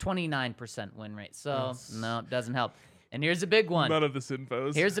touchdown, 29% win rate. So no, it doesn't help. And here's a big one. None of this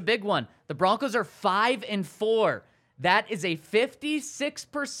info. Here's a big one. The Broncos are 5-4. That is a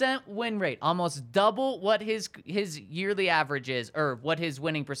 56% win rate, almost double what his yearly average is, or what his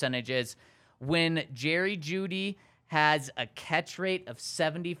winning percentage is, when Jerry Jeudy has a catch rate of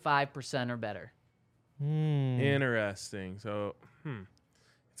 75% or better. Interesting. So,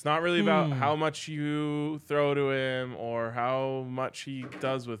 it's not really about how much you throw to him or how much he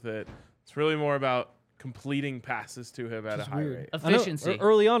does with it. It's really more about completing passes to him at a high rate. I know, Efficiency.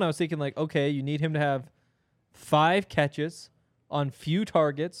 early on, I was thinking like, okay, you need him to have 5 catches on few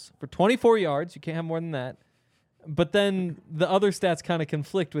targets for 24 yards. You can't have more than that. But then the other stats kind of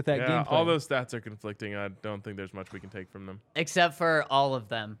conflict with that Yeah, game plan. all those stats are conflicting. I don't think there's much we can take from them. Except for all of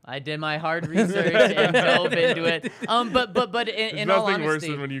them. I did my hard research and dove into it. But There's in all nothing worse honesty,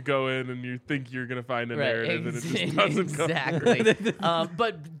 than when you go in and you think you're gonna find a right, narrative and it just doesn't come. exactly.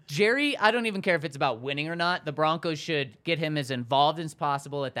 But Jerry, I don't even care if it's about winning or not. The Broncos should get him as involved as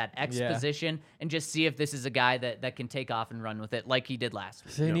possible at that X Yeah. position and just see if this is a guy that can take off and run with it like he did last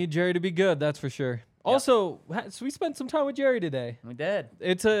week. They need Jerry to be good, that's for sure. Also, so we spent some time with Jerry today. We did.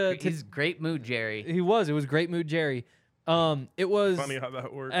 It's He's great mood, Jerry. it was great mood Jerry. It was Funny how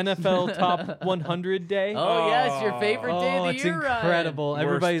that works. NFL Top 100 day. Oh, yes, your favorite day of the it's year, Ryan. incredible.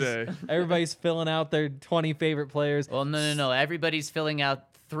 Worst day. Everybody's filling out their 20 favorite players. Well, no. Everybody's filling out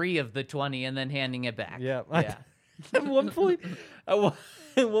 3 of the 20 and then handing it back. Yeah. Yeah. At one point,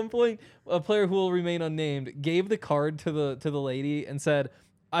 a player who will remain unnamed gave the card to the lady and said,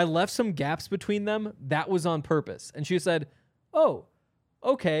 "I left some gaps between them. That was on purpose." And she said, "Oh,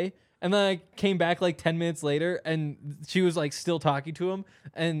 okay." And then I came back like 10 minutes later, and she was like still talking to him,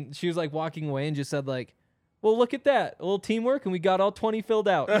 and she was like walking away and just said like, "Well, look at that, a little teamwork, and we got all 20 filled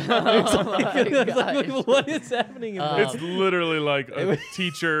out." It's like, what is happening? In this? It's literally like a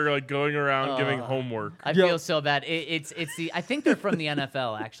teacher like going around giving homework. I feel so bad. It's the I think they're from the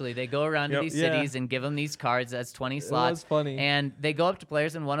NFL actually. They go around to Yep. these Yeah. cities and give them these cards as 20 slots. was funny. And they go up to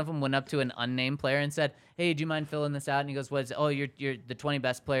players, and one of them went up to an unnamed player and said, "Hey, do you mind filling this out?" And he goes, "What is it?" "Oh, you're the 20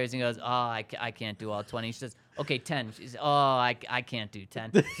 best players." And he goes, "Oh, I can't do all 20." She says, "Okay, 10." She says, "Oh, I can't do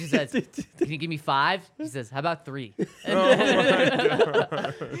 10." She says, "Can you give me 5?" She says, "How about 3?" We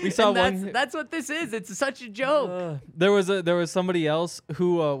saw And one. that's what this is. It's such a joke. There was somebody else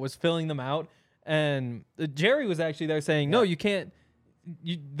who was filling them out, and Jerry was actually there saying, "No, you can't.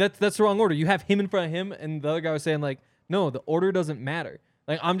 That's the wrong order. You have him in front of him." And the other guy was saying like, "No, the order doesn't matter.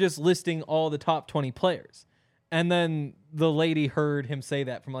 Like I'm just listing all the top 20 players." And then the lady heard him say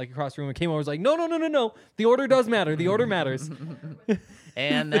that from like across the room and came over and was like, No. The order does matter. The order matters.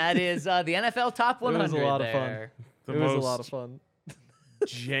 And that is the NFL Top 100 It was a lot of fun. there. The It was a most lot of fun.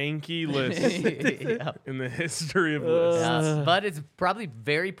 janky list Yeah. in the history of lists. Yeah, but it's probably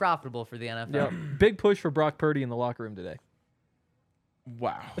very profitable for the NFL. Yeah. Big push for Brock Purdy in the locker room today.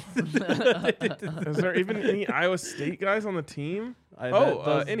 Wow. Is there even any Iowa State guys on the team?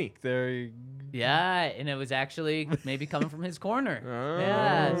 Any. Yeah, and it was actually maybe coming from his corner.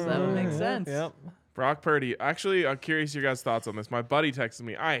 Yeah, so that would make sense. Yep. Brock Purdy. Actually, I'm curious your guys' thoughts on this. My buddy texted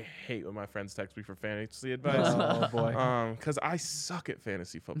me. I hate when my friends text me for fantasy advice. Oh boy. Because I suck at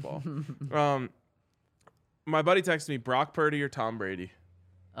fantasy football. My buddy texted me, Brock Purdy or Tom Brady?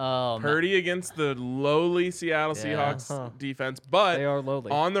 Oh, man. Purdy against the lowly Seattle Yeah. Seahawks Huh. defense, but They are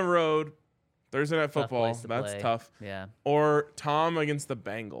lowly. on the road, Thursday Night Tough Football, place to that's play. tough. Yeah. Or Tom against the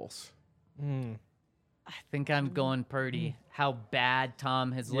Bengals. I think I'm going Purdy. How bad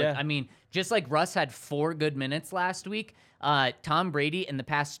Tom has looked. Yeah. I mean, just like Russ had 4 good minutes last week, Tom Brady in the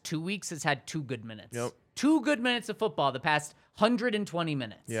past 2 weeks has had 2 good minutes. Yep. 2 good minutes of football the past 120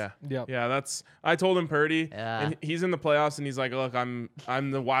 minutes. Yeah. Yep. Yeah, I told him Purdy. Yeah. And he's in the playoffs and he's like, look, I'm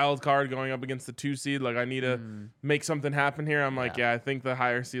the wild card going up against the 2 seed. Like I need to make something happen here. I'm like, yeah, I think the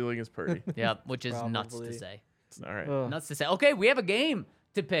higher ceiling is Purdy. Yep, which is nuts to Probably. say. All right. Ugh. Nuts to say. Okay, we have a game.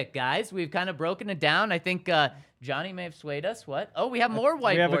 to pick, guys. We've kind of broken it down. I think Johnny may have swayed us. What? Oh, we have more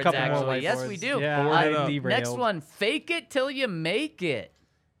whiteboards, We have a couple actually. more Yes, whiteboards. we do. Yeah, Board it I up. derailed. Next one, fake it till you make it.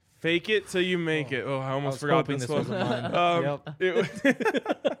 Fake it till you make it. Oh, I I almost was forgot hoping this this one. wasn't mine.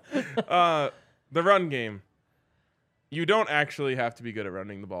 The run game. You don't actually have to be good at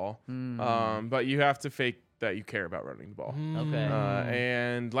running the ball, but you have to fake that you care about running the ball. Okay.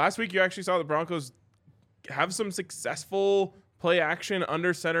 And last week, you actually saw the Broncos have some successful play action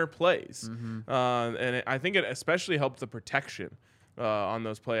under center plays. I think it especially helped the protection on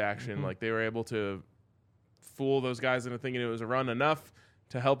those play action. Like they were able to fool those guys into thinking it was a run enough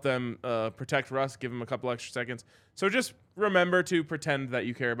to help them protect Russ, give him a couple extra seconds. So just remember to pretend that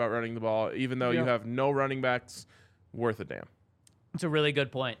you care about running the ball, even though you Yep. have no running backs worth a damn. It's a really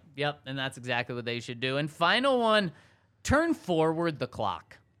good point. Yep, and that's exactly what they should do. And final one, turn forward the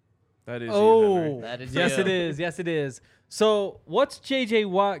clock. That is you, Oh, Henry. That is yes, you. it is. Yes, it is. So, what's J.J.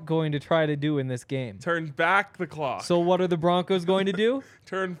 Watt going to try to do in this game? Turn back the clock. So, what are the Broncos going to do?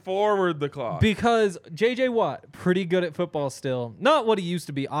 Turn forward the clock. Because J.J. Watt, pretty good at football still. Not what he used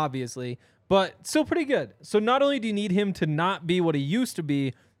to be, obviously, but still pretty good. So, not only do you need him to not be what he used to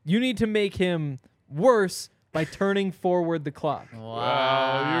be, you need to make him worse by turning forward the clock.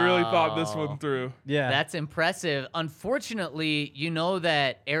 Wow, you really thought this one through. Yeah. That's impressive. Unfortunately, you know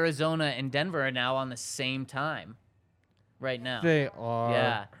that Arizona and Denver are now on the same time right now. They are.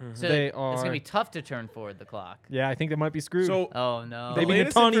 Yeah. So They it's are. going to be tough to turn forward the clock. Yeah, I think they might be screwed. So Oh, no. Maybe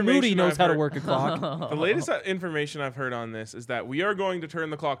latest Tawny Moody information knows I've how to heard- work a clock. the latest information I've heard on this is that we are going to turn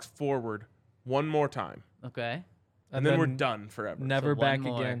the clocks forward one more time, Okay. and then we're done forever. Never So one back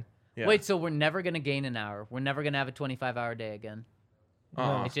more. again. Yeah. Wait, so we're never going to gain an hour. We're never going to have a 25-hour day again.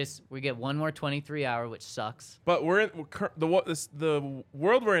 Uh-uh. It's just we get one more 23-hour, which sucks. But the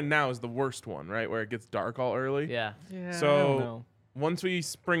world we're in now is the worst one, right? Where it gets dark all early. Yeah. Yeah, So- I don't know. Once we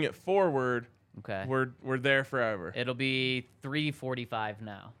spring it forward, Okay. we're there forever. It'll be 3:45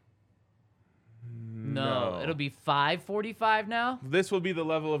 now. No. It'll be 5:45 now. This will be the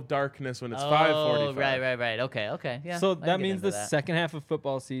level of darkness when it's Oh, 5:45. right. Okay. Yeah. So I can that get means into the that. second half of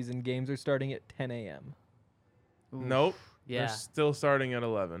football season games are starting at 10 a.m. Nope. Yeah. They're still starting at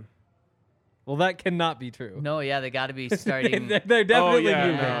 11. Well, that cannot be true. No, yeah, they got to be starting They're definitely yeah,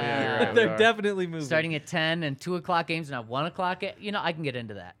 moving. no, yeah, you're right, we They're are. definitely moving. starting at 10 and 2 o'clock games, not 1 o'clock. I can get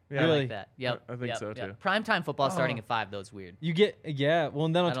into that. Yeah. I Really? like that. Yep. I think yep, so, yep. too. Primetime football starting at 5. Those weird. You get well,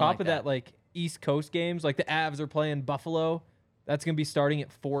 and then on I don't top like of that, that. like East Coast games, like the Avs are playing Buffalo. That's gonna be starting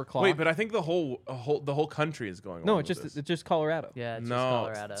at 4 o'clock. Wait, but I think the whole country is going. no, along it's with just this. it's just Colorado. Yeah, it's just no.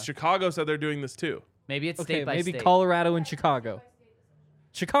 Colorado. Chicago said they're doing this too. Maybe it's Okay, state by maybe state. Colorado and Chicago.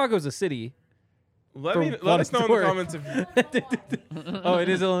 Chicago's a city. Let For let what us know it's in the worth. comments if Oh, it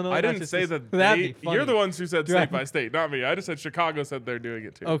is Illinois. I not didn't just say this- that. That'd be funny. You're the ones who said Drive- state by state, not me. I just said Chicago said they're doing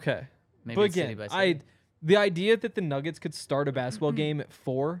it too. Okay, Maybe but it's city again, by state. the idea that the Nuggets could start a basketball game at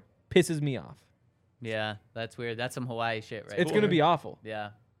 4 pisses me off. Yeah, that's weird. That's some Hawaii shit, right? It's Cool. gonna be awful.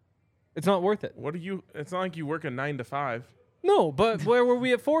 Yeah. It's not worth it. What do you? It's not like you work a 9 to 5. No, but where were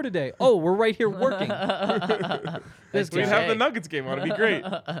we at 4 today? Oh, we're right here working. That's We'd have the touche. Nuggets game on. It'd be great.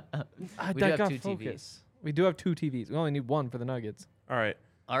 I We do have got 2 TVs. focus. We do have 2 TVs. We only need 1 for the Nuggets. All right.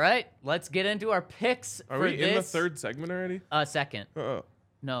 All right, let's get into our picks Are for we this. in the third segment already? Second.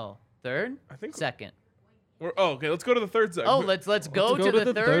 No. Third? I think Second. okay. Let's go to the third segment. Oh, let's go Let's to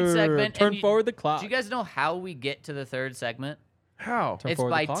the third segment. Turn and forward the clock. Do you guys know how we get to the third segment? How? Turn It's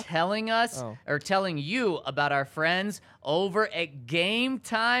forward the by clock? telling us Oh. or telling you about our friends over at Game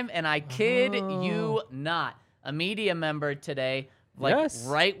Time, and I kid you not, a media member today, like Yes.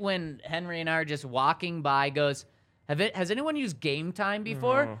 right when Henry and I are just walking by, goes, has anyone used Game Time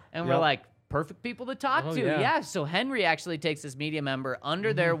before? And we're Yep. like, perfect people to talk Oh, to. yeah. Yeah. So Henry actually takes this media member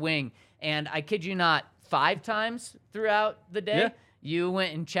under their wing, and I kid you not, 5 times throughout the day, Yeah. you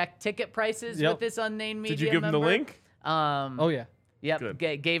went and checked ticket prices Yep. with this unnamed media Did you give him the member. link? Oh yeah. Yep,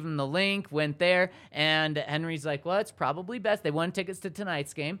 Good. gave him the link, went there, and Henry's like, well, it's probably best. They won tickets to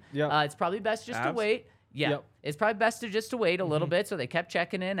tonight's game. Yep. It's probably best just to Avs? wait. Yeah, Yep. it's probably best to just to wait a little bit. So they kept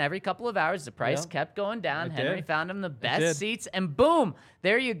checking in every couple of hours. The price Yep. kept going down. It Henry did. found him the did. best seats, and boom,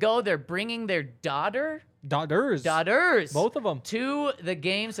 there you go. They're bringing their daughters Daughters. Both of them. to the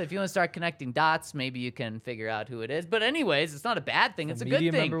game. So if you want to start connecting dots, maybe you can figure out who it is. But anyways, it's not a bad thing. It's a good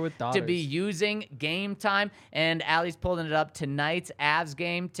media thing member with to be daughters. using Game Time. And Allie's pulling it up. Tonight's Avs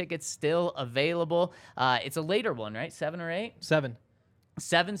game tickets still available. It's a later one, right? 7 or 8? 7.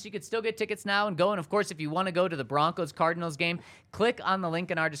 7, so you could still get tickets now and go. And of course, if you want to go to the Broncos-Cardinals game, click on the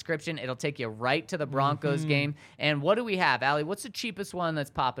link in our description. It'll take you right to the Broncos game. And what do we have, Allie? What's the cheapest one that's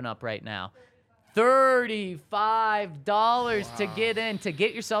popping up right now? $35 to get in, to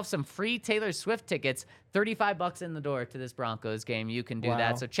get yourself some free Taylor Swift tickets. $35 in the door to this Broncos game. You can do Wow.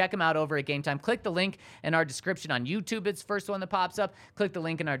 that. So check them out over at Game Time. Click the link in our description on YouTube. It's the first one that pops up. Click the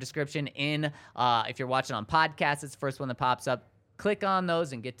link in our description if you're watching on podcasts, it's the first one that pops up. Click on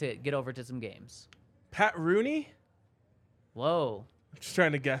those and get over to some games. Pat Rooney? Whoa. I'm just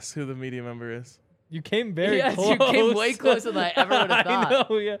trying to guess who the media member is. You came very Yes, close. you came way closer than I ever would have thought. I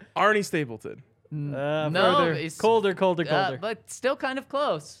know, yeah. Arnie Stapleton. No, further. it's colder. but still kind of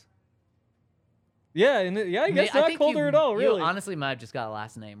close. Yeah, I guess I not think colder you- at all, really. You honestly might have just got a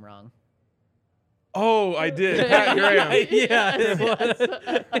last name wrong. Oh, I did. Pat Graham. yeah, it Yes, was.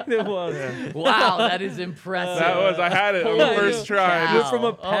 it was. Wow, that is impressive. That was, I had it on the first try. cow. Went from a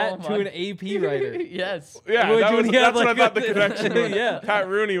Oh Pat to my- an AP writer. Yes. Yeah, Would that you was, have, that's what I like, thought the connection was. Yeah. Pat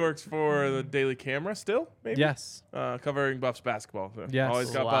Rooney works for the Daily Camera still, maybe? Yes. Covering Buffs basketball. So Yes.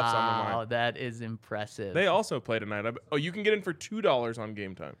 always got Buffs on the Wow, mind. that is impressive. They also play tonight. Oh, you can get in for $2 on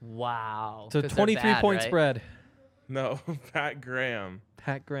Game Time. Wow. It's a 'Cause they're 23-point bad, right? spread. No, Pat Graham.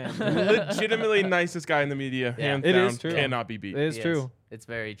 Pat Graham. Legitimately nicest guy in the media. Yeah. Hands It down. is true. Cannot be beat. It is Yes, true. It's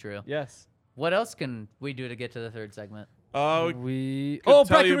very true. Yes. What else can we do to get to the third segment? Oh, We could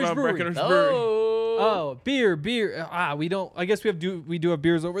tell you Breckenridge about Brewery. Breckenridge Brewery. Oh, beer. We don't. I guess we do have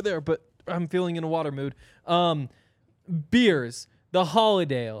beers over there, but I'm feeling in a water mood. Beers. The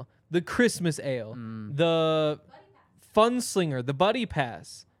Holiday Ale, the Christmas Ale, the Fun Slinger, the Buddy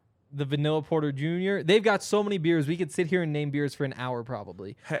Pass, the Vanilla Porter Jr. They've got so many beers. We could sit here and name beers for an hour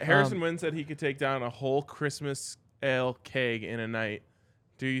probably. Harrison Wynn said he could take down a whole Christmas ale keg in a night.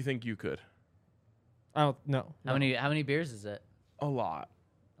 Do you think you could? I don't know. How many beers is it? A lot.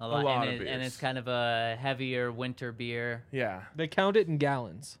 A lot. lot and, of and it's beers. kind of a heavier winter beer. Yeah. They count it in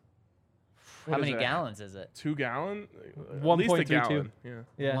gallons. How What many is that? gallons is it? 2 gallon? At 1.32. least a gallon. Yeah.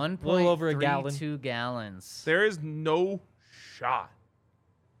 Yeah, 1.32 a little over a gallon. gallons. There is no shot.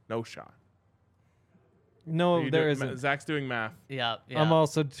 No shot. No, You there do- isn't. Zach's doing math. Yeah. I'm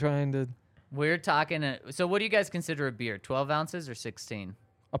also trying to We're talking. So, what do you guys consider a beer? 12 ounces or 16?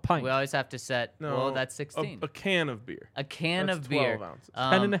 a pint. We always have to set. No. Well, that's 16. A can of beer. A can That's of beer. 12 ounces.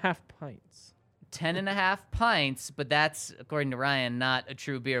 10.5 pints. 10.5 pints, but that's, according to Ryan, not a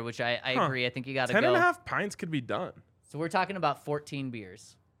true beer, which I Huh. agree. I think you got to 10 go. and a half pints could be done. So we're talking about 14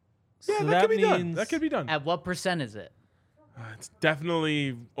 beers. Yeah, So that could be done. means- That could be done. At what percent is it? It's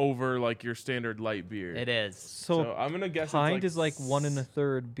definitely over like your standard light beer. It is. So I'm gonna guess pint it's is like 1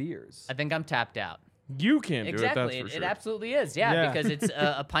 1/3 beers. I think I'm tapped out. You can do Exactly. it. That's for It sure. absolutely is. Yeah, Yeah. because it's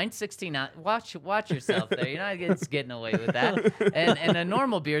a pint 16 ounce. Watch yourself there. You're not getting away with that. And a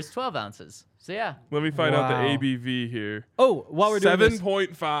normal beer is 12 ounces. So yeah. Let me find out the Wow. ABV here. Oh, while we're doing this,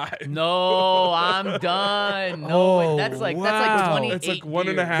 7.5. No, I'm done. No, Oh, that's like wow. 28 It's like one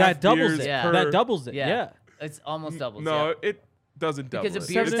and beers. a half that doubles beers it. Yeah. per. That doubles it. Yeah. Yeah. It's almost doubles. No, yeah. it doesn't double. Because a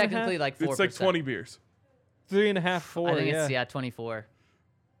it. beer is 7.5? technically like 4%. It's like 20 beers. 3.5, 4. I think yeah. it's 24.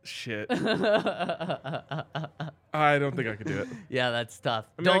 Shit. I don't think I could do it. Yeah, that's tough.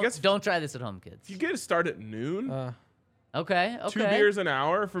 I mean, I don't guess- don't try this at home, kids. If you get to start at noon, Okay. 2 beers an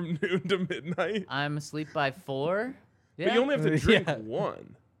hour from noon to midnight, I'm asleep by 4. Yeah. but you only have to drink Yeah.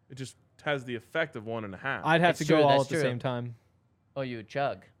 one. It just has the effect of 1.5. I'd have It's to true, go all that's at the true. same time. Oh, you would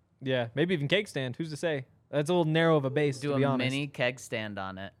chug. Yeah, maybe even cake stand. Who's to say? That's a little narrow of a base, Do to be a honest. mini keg stand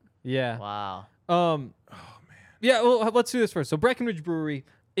on it. Yeah. Wow. Yeah, well, let's do this first. So Breckenridge Brewery,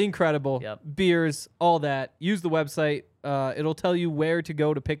 incredible. Yep. Beers, all that. Use the website. It'll tell you where to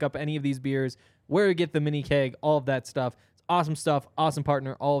go to pick up any of these beers, where to get the mini keg, all of that stuff. It's awesome stuff, awesome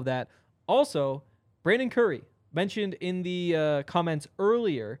partner, all of that. Also, Brandon Curry mentioned in the comments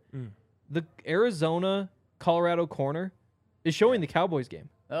earlier, the Arizona-Colorado corner is showing the Cowboys game.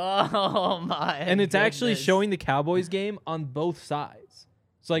 Oh my. And it's actually goodness. showing the Cowboys game on both sides.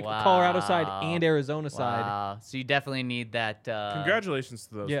 It's like Colorado side Wow. and Arizona side. Wow. So you definitely need that. Congratulations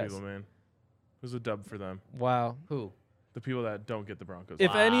to those yes. people, man. It was a dub for them. Wow. Who? The people that don't get the Broncos.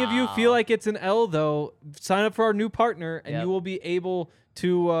 If any of you feel like it's an L, though, sign up for our new partner, and Yep. you will be able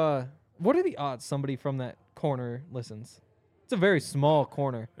to. What are the odds somebody from that corner listens? It's a very small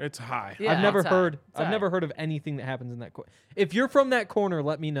corner. It's high. Yeah, I've never it's high. heard. It's I've high. never heard of anything that happens in that corner. If you're from that corner,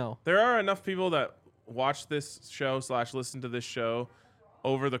 let me know. There are enough people that watch this show / listen to this show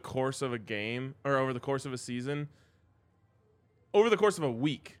over the course of a game or over the course of a season, over the course of a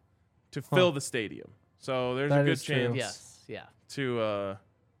week, to fill the stadium. So there's That a good is true. chance Yes. Yeah. to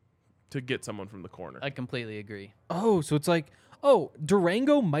get someone from the corner. I completely agree. Oh, so it's like,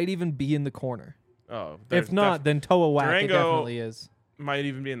 Durango might even be in the corner. Oh, If not, then Toa Whack it Durango- definitely is. might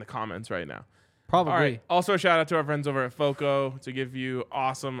even be in the comments right now. Probably. All right. Also, a shout out to our friends over at Foco to give you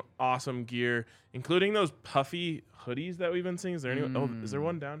awesome, awesome gear, including those puffy hoodies that we've been seeing. Is there any? Oh, is there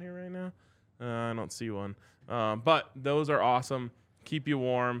one down here right now? I don't see one. But those are awesome. Keep you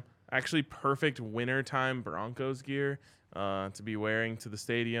warm. Actually, perfect wintertime Broncos gear to be wearing to the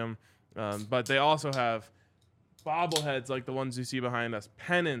stadium. But they also have bobbleheads like the ones you see behind us,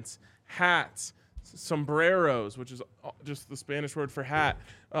 pennants, hats, sombreros, which is just the Spanish word for hat.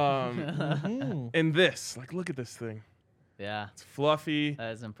 And this, like, look at this thing. Yeah, It's fluffy.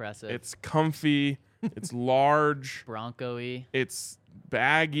 that is impressive. It's comfy. It's large. Bronco-y. It's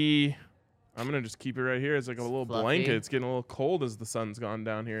baggy. I'm going to just keep it right here. It's like a little Fluffy. blanket. It's getting a little cold as the sun's gone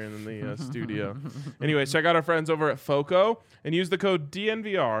down here in the studio. Anyways, check out our friends over at Foco and use the code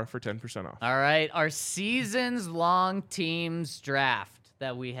DNVR for 10% off. All right, our seasons-long teams draft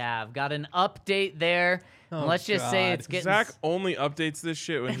that we have. Got an update there. And let's just say God. it's getting... Zach only updates this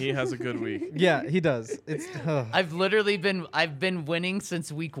shit when he has a good week. Yeah, he does. It's I've literally been winning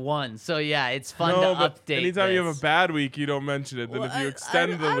since week 1. So yeah, it's fun No, to but update anytime you have this. a bad week, you don't mention it. Then Well, if you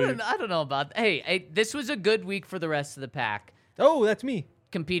extend the league, I don't know about... Hey, this was a good week for the rest of the pack, oh, that's me.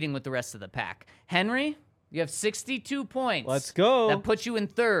 competing with the rest of the pack. Henry, you have 62 points. Let's go. That puts you in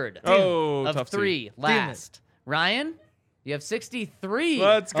third Oh, of tough 3 seed. last. Ryan, you have 63.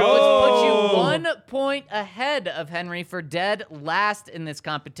 Let's Which go. puts you 1 point ahead of Henry for dead last in this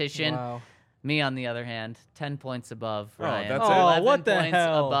competition. Wow. Me, on the other hand, 10 points above Oh, Ryan. that's it? 11 what the points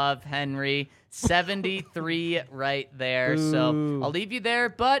hell? above Henry. 73 right there. So Boo. I'll leave you there.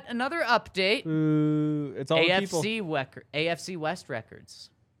 But another update. Ooh, it's all the people. AFC West records.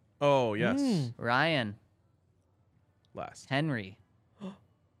 oh yes, Ryan, last. Henry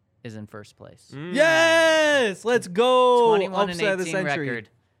is in first place. Yes, let's go. 21 and Upset of the 18 century. record.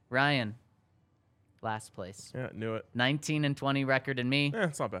 Ryan, last place. Yeah, knew it. 19 and 20 record, and me Yeah,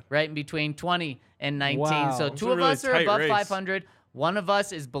 it's not bad. right in between 20 and 19. Wow. So It's two a of really us are tight above race. 500. One of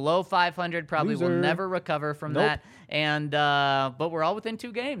us is below 500. Probably will Loser. never recover from Nope. that. And but we're all within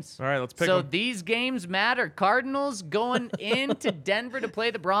 2 games. All right, let's pick So 'em. these games matter. Cardinals going into Denver to play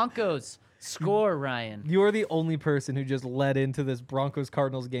the Broncos. Score, Ryan. You are the only person who just led into this Broncos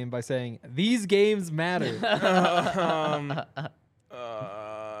Cardinals game by saying these games matter.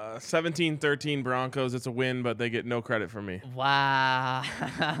 17-13 Broncos. It's a win, but they get no credit from me. Wow.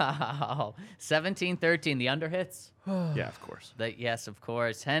 17-13. The under hits. Yeah, of course. Yes, of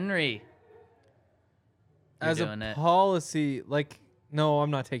course. Henry. You're As a doing it. policy, like, no, I'm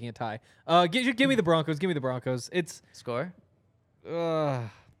not taking a tie. Give me the Broncos. Give me the Broncos. It's Score.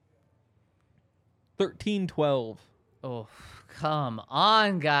 13-12. Oh, come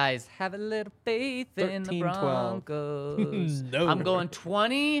on, guys. Have a little faith in the 13-12. Broncos. No. I'm going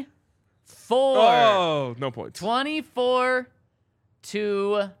 24. Oh, no points. 24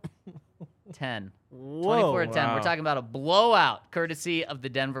 to 10. 24 to 10. Wow. We're talking about a blowout courtesy of the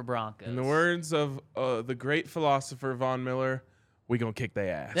Denver Broncos. In the words of the great philosopher Von Miller, we gonna kick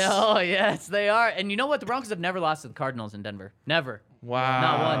their ass. Oh, yes, they are. And you know what? The Broncos have never lost to the Cardinals in Denver. Never. Wow.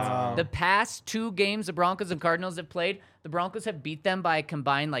 Not once. The past 2 games the Broncos and Cardinals have played, the Broncos have beat them by a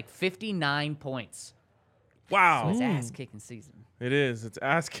combined like 59 points. Wow. It's ass-kicking season. It is. It's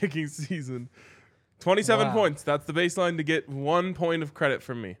ass kicking season. 27 Wow. points. That's the baseline to get 1 point of credit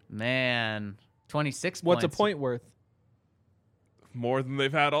from me. Man, 26 What's points. a point worth? More than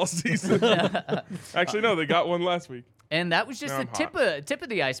they've had all season. Actually, no, they got one last week. And that was just Now the I'm tip of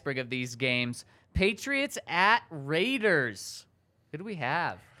the iceberg of these games. Patriots at Raiders. Who do we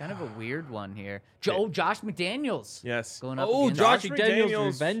have? Kind of a weird one here. Josh McDaniels. Yes. Going up Oh, against Josh Josh McDaniels' McDaniels.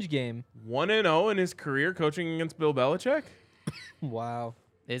 revenge game. 1-0 in his career coaching against Bill Belichick. Wow.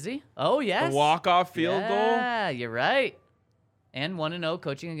 Is he? Oh, yes. A walk-off field goal. Yeah, you're right. And 1-0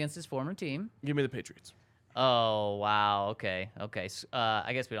 coaching against his former team. Give me the Patriots. Oh, wow. Okay.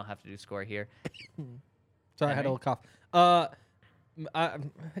 I guess we don't have to do score here. Sorry, I had a Henry? little cough.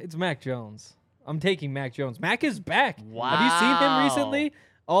 It's Mac Jones. I'm taking Mac Jones. Mac is back. Have you seen him Wow. recently?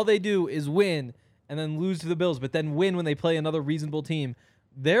 All they do is win and then lose to the Bills, but then win when they play another reasonable team.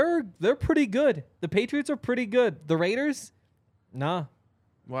 They're pretty good. The Patriots are pretty good. The Raiders, nah.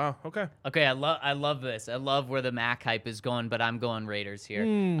 Wow. Okay. Okay, I love this. I love where the Mac hype is going, but I'm going Raiders here.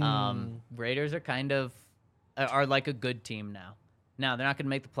 Raiders are kind of are like a good team now. Now they're not going to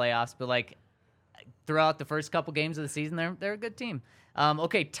make the playoffs, but like throughout the first couple games of the season, they're a good team.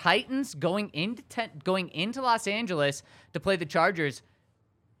 Okay, Titans going into Los Angeles to play the Chargers.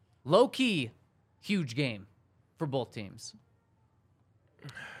 Low key, huge game for both teams.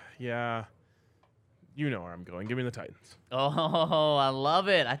 Yeah. You know where I'm going. Give me the Titans. Oh, I love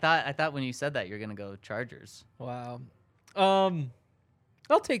it. I thought when you said that you're gonna go Chargers. Wow.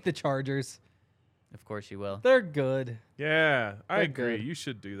 I'll take the Chargers. Of course you will. They're good. Yeah, I They're agree. good. You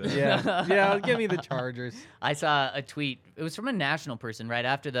should do that. Yeah, yeah. Give me the Chargers. I saw a tweet. It was from a national person right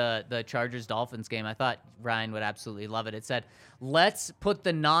after the Chargers-Dolphins game. I thought Ryan would absolutely love it. It said, let's put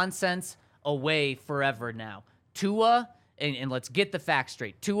the nonsense away forever now. Tua, and let's get the facts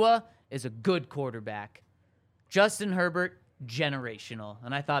straight. Tua is a good quarterback. Justin Herbert, generational.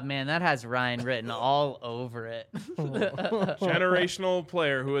 And I thought, man, that has Ryan written all over it. Generational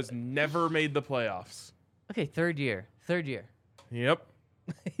player who has never made the playoffs. Okay, third year. Yep.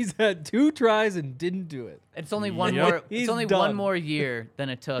 He's had 2 tries and didn't do it. It's only one Yep. more. It's He's only done. one more year than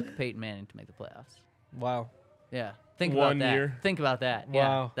it took Peyton Manning to make the playoffs. Wow. Yeah, think One about that. year. Think about that.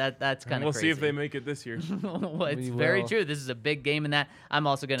 Wow. Yeah, that's kind of We'll crazy. see if they make it this year. Well, it's We very will. true. This is a big game in that. I'm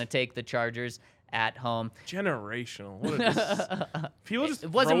also going to take the Chargers at home. Generational. What people just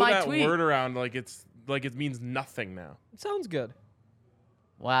It wasn't throw my that tweet. word around like it means nothing now. Sounds good.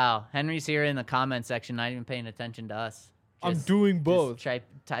 Wow, Henry's here in the comment section, not even paying attention to us. I'm Just- doing just both.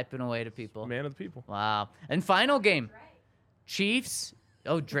 typing away to people. Man of the people. Wow. And final game, Chiefs.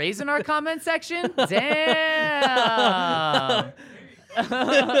 Oh, Dre's in our comment section? Damn.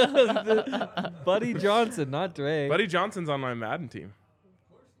 Buddy Johnson, not Dre. Buddy Johnson's on my Madden team.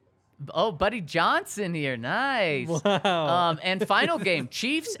 Oh, Buddy Johnson here. Nice. Wow. And final game,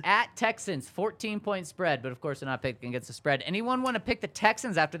 Chiefs at Texans, 14-point spread. But, of course, they're not picking against the spread. Anyone want to pick the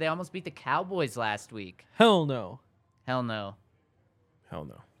Texans after they almost beat the Cowboys last week? Hell no. Hell no. Hell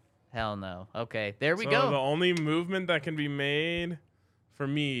no. Hell no. Okay, there we So go. the only movement that can be made for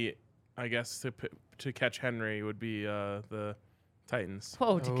me, I guess, to catch Henry would be the Titans.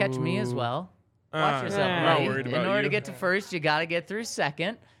 Whoa, to catch me as Ooh. well. Watch yourself, I'm not buddy. worried In about order you. to get to first, you got to get through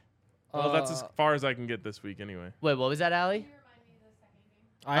second. Well, that's as far as I can get this week anyway. Wait, what was that, Allie?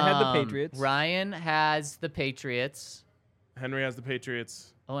 I had the Patriots. Ryan has the Patriots. Henry has the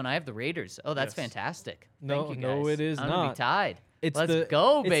Patriots. Oh, and I have the Raiders. Oh, that's Yes. fantastic. No, Thank you, no, guys. it is I'm gonna not. be tied. It's Let's the,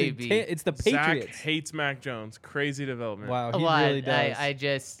 go, it's baby. it's the Zach Patriots. hates Mac Jones. Crazy development. Wow, he Well, really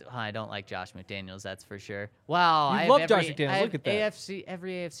does. I don't like Josh McDaniels, that's for sure. Wow, You I have love every, Josh McDaniels, I have look at that.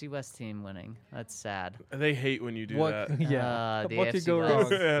 every AFC West team winning. That's sad. They hate when you do What? that. Yeah. The what AFC could go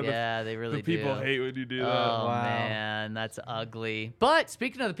West. wrong? Yeah, Yeah, they really The people do. hate when you do Oh that. Wow. man, that's ugly. But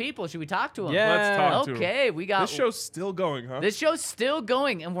speaking of the people, should we talk to them? Yeah. Let's talk to him. Okay, we got This show's still going, huh? This show's still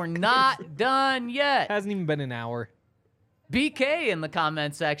going, and we're not done yet. Hasn't even been an hour. BK in the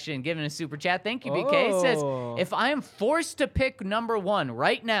comment section giving a super chat. Thank you, BK. Says, Oh. if I am forced to pick number one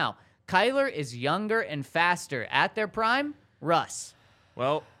right now, Kyler is younger and faster. At their prime, Russ.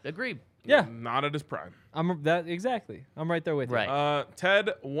 Well, Agreed. Yeah, not at his prime. exactly. I'm right there with you. Right. Ted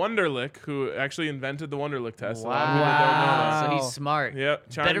Wunderlich, who actually invented the Wunderlich test. A lot of people don't know that. So Wow. he's smart. Yep.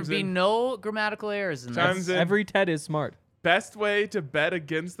 Better chimes be in. no grammatical errors in Chimes this. in. Every Ted is smart. Best way to bet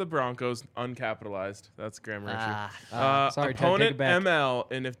against the Broncos, uncapitalized. That's grammar issue. Sorry, Ted, take opponent it back. ML,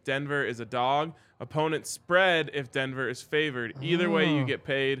 and if Denver is a dog. Opponent spread if Denver is favored. Either way, you Oh. get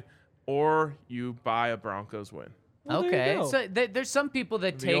paid, or you buy a Broncos win. Well, there you Okay, go. so there's some people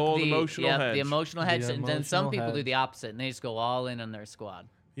that The take old the emotional hedge. the emotional hedge, The and then some emotional people do hedge. the opposite, and they just go all in on their squad.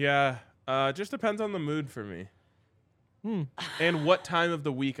 Yeah, just depends on the mood for me. Hmm. And what time of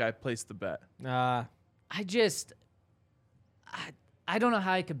the week I place the bet. I don't know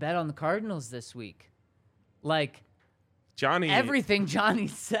how I could bet on the Cardinals this week. Like Johnny. everything Johnny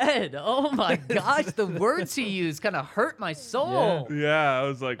said. Oh my gosh, the words he used kind of hurt my soul. Yeah, I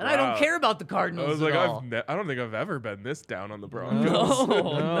was like, And I don't wow. care about the I Cardinals was like, at all. I don't think I've ever been this down on the Broncos. No,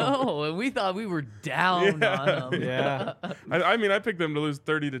 no, and we thought we were down Yeah. on them. Yeah. I mean, I picked them to lose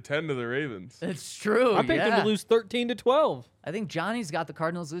 30-10 to the Ravens. It's true. I picked him yeah. to lose 13-12. I think Johnny's got the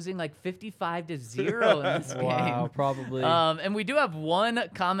Cardinals losing like 55-0 in this game. Wow, probably. And we do have one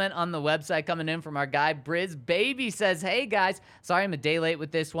comment on the website coming in from our guy Briz Baby. Says, "Hey guys, sorry I'm a day late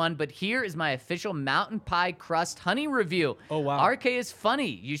with this one, but here is my official mountain pie crust honey review. Oh, wow. RK is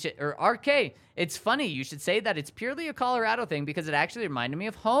funny. RK, it's funny. You should say that it's purely a Colorado thing because it actually reminded me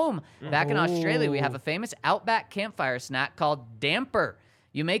of home. Back in Australia, we have a famous Outback campfire snack called damper.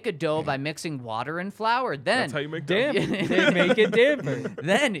 You make a dough by mixing water and flour. Then That's how you make Damn, them. they make it damper.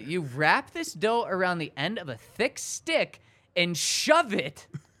 then you wrap this dough around the end of a thick stick and shove it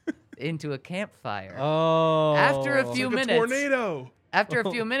into a campfire. Oh. After a few Like a minutes, tornado.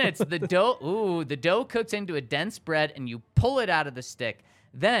 the dough cooks into a dense bread and you pull it out of the stick.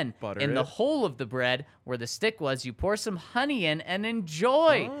 Then, Butter in the it. hole of the bread, where the stick was, you pour some honey in and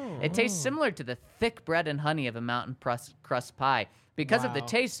enjoy. It tastes similar to the thick bread and honey of a mountain crust pie. Because of the Wow.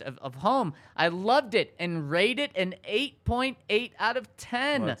 taste of home, I loved it and rated an 8.8 out of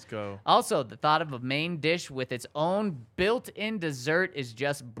 10. Let's go. Also, the thought of a main dish with its own built-in dessert is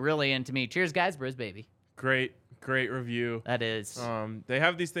just brilliant to me. Cheers, guys. Bruce, baby. Great review. That is. They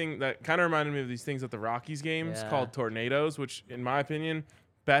have these things that kind of reminded me of these things at the Rockies games Yeah. called tornadoes, which, in my opinion,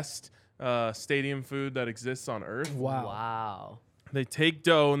 best stadium food that exists on Earth. Wow. They take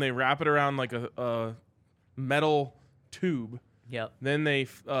dough and they wrap it around like a metal tube. Yep. Then they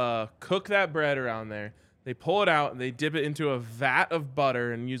cook that bread around there. They pull it out and they dip it into a vat of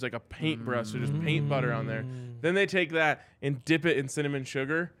butter and use like a paintbrush to just paint butter on there. Then they take that and dip it in cinnamon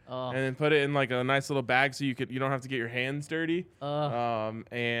sugar and then put it in like a nice little bag so you don't have to get your hands dirty.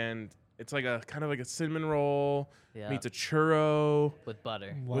 And it's like a kind of like a cinnamon roll meets a churro With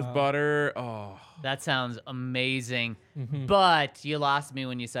butter. with butter. Oh, That sounds amazing. But you lost me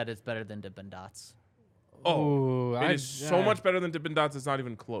when you said it's better than Dippin' Dots. Ooh, it is so much better than Dippin' Dots. It's not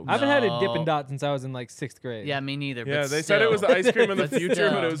even close. I haven't had a No. Dippin' Dot since I was in like 6th grade. Yeah, me neither. Yeah, but they said it was the still. ice cream of the But future,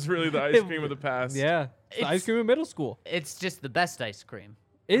 but still. it was really the ice cream of the past. Yeah. It's the ice It's- cream in middle school. It's just the best ice cream.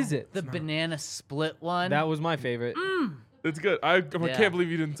 Is it? The banana split one. That was my favorite. It's good. I Yeah. can't believe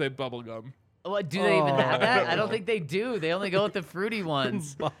you didn't say bubble gum. What, do they even have that? I Oh. don't think they do. They only go with the fruity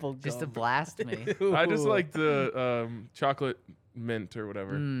ones. Bubble Just to gum. blast me. I just like the chocolate mint or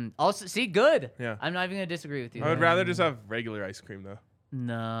whatever. Also, see, good. Yeah. I'm not even gonna disagree with you. I would rather just have regular ice cream though.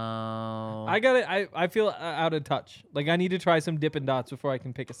 No. I got it. I feel out of touch. Like I need to try some Dippin' Dots before I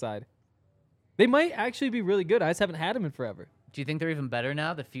can pick a side. They might actually be really good. I just haven't had them in forever. Do you think they're even better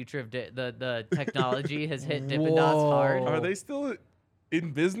now? The future of the technology has hit Dippin' Dots hard. Whoa. Are they still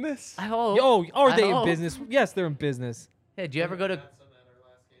in business? I hope. Oh, are I they in hope. business? Yes, they're in business. Yeah, did you ever go to?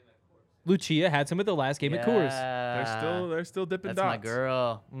 Lucia had some at the last game at Coors. They're still dipping That's dots. my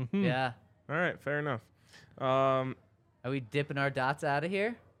girl. Mhm. Yeah. All right, fair enough. Are we dipping our dots out of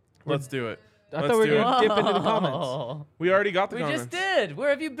here? Let's do it. I Let's thought we do were it. gonna dip into the comments. Whoa. We already got the We comments. just did. Where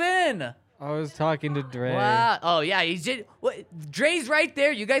have you been? I was talking to Dre, Wow. Oh yeah, he did. What? Dre's right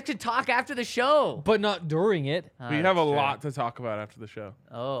there. You guys could talk after the show. but not during it. We have a lot to talk about after the show.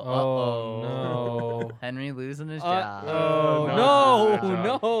 Oh no. Henry losing his job. Oh no, it's no, not his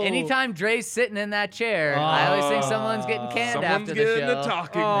job. no. Anytime Dre's sitting in that chair, I always think someone's getting canned Someone's after the getting show. the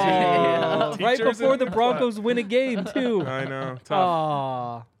talking Oh, to. right Teachers before in the Broncos win a game too. I know. Tough.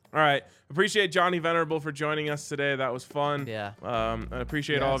 Aw. All right. Appreciate Johnny Venerable for joining us today. That was fun. Yeah. I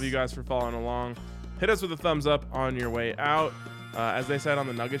appreciate all of Yes. you guys for following along. Hit us with a thumbs up on your way out. As they said on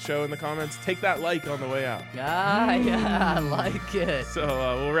the Nugget Show in the comments, take that like on the way out. Yeah, I like it. So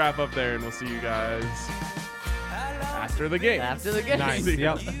we'll wrap up there and we'll see you guys after the game. After the game. Nice. See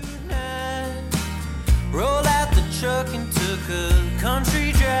ya. Yep. Rolled out the truck and took a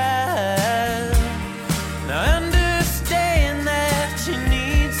country drive. Now under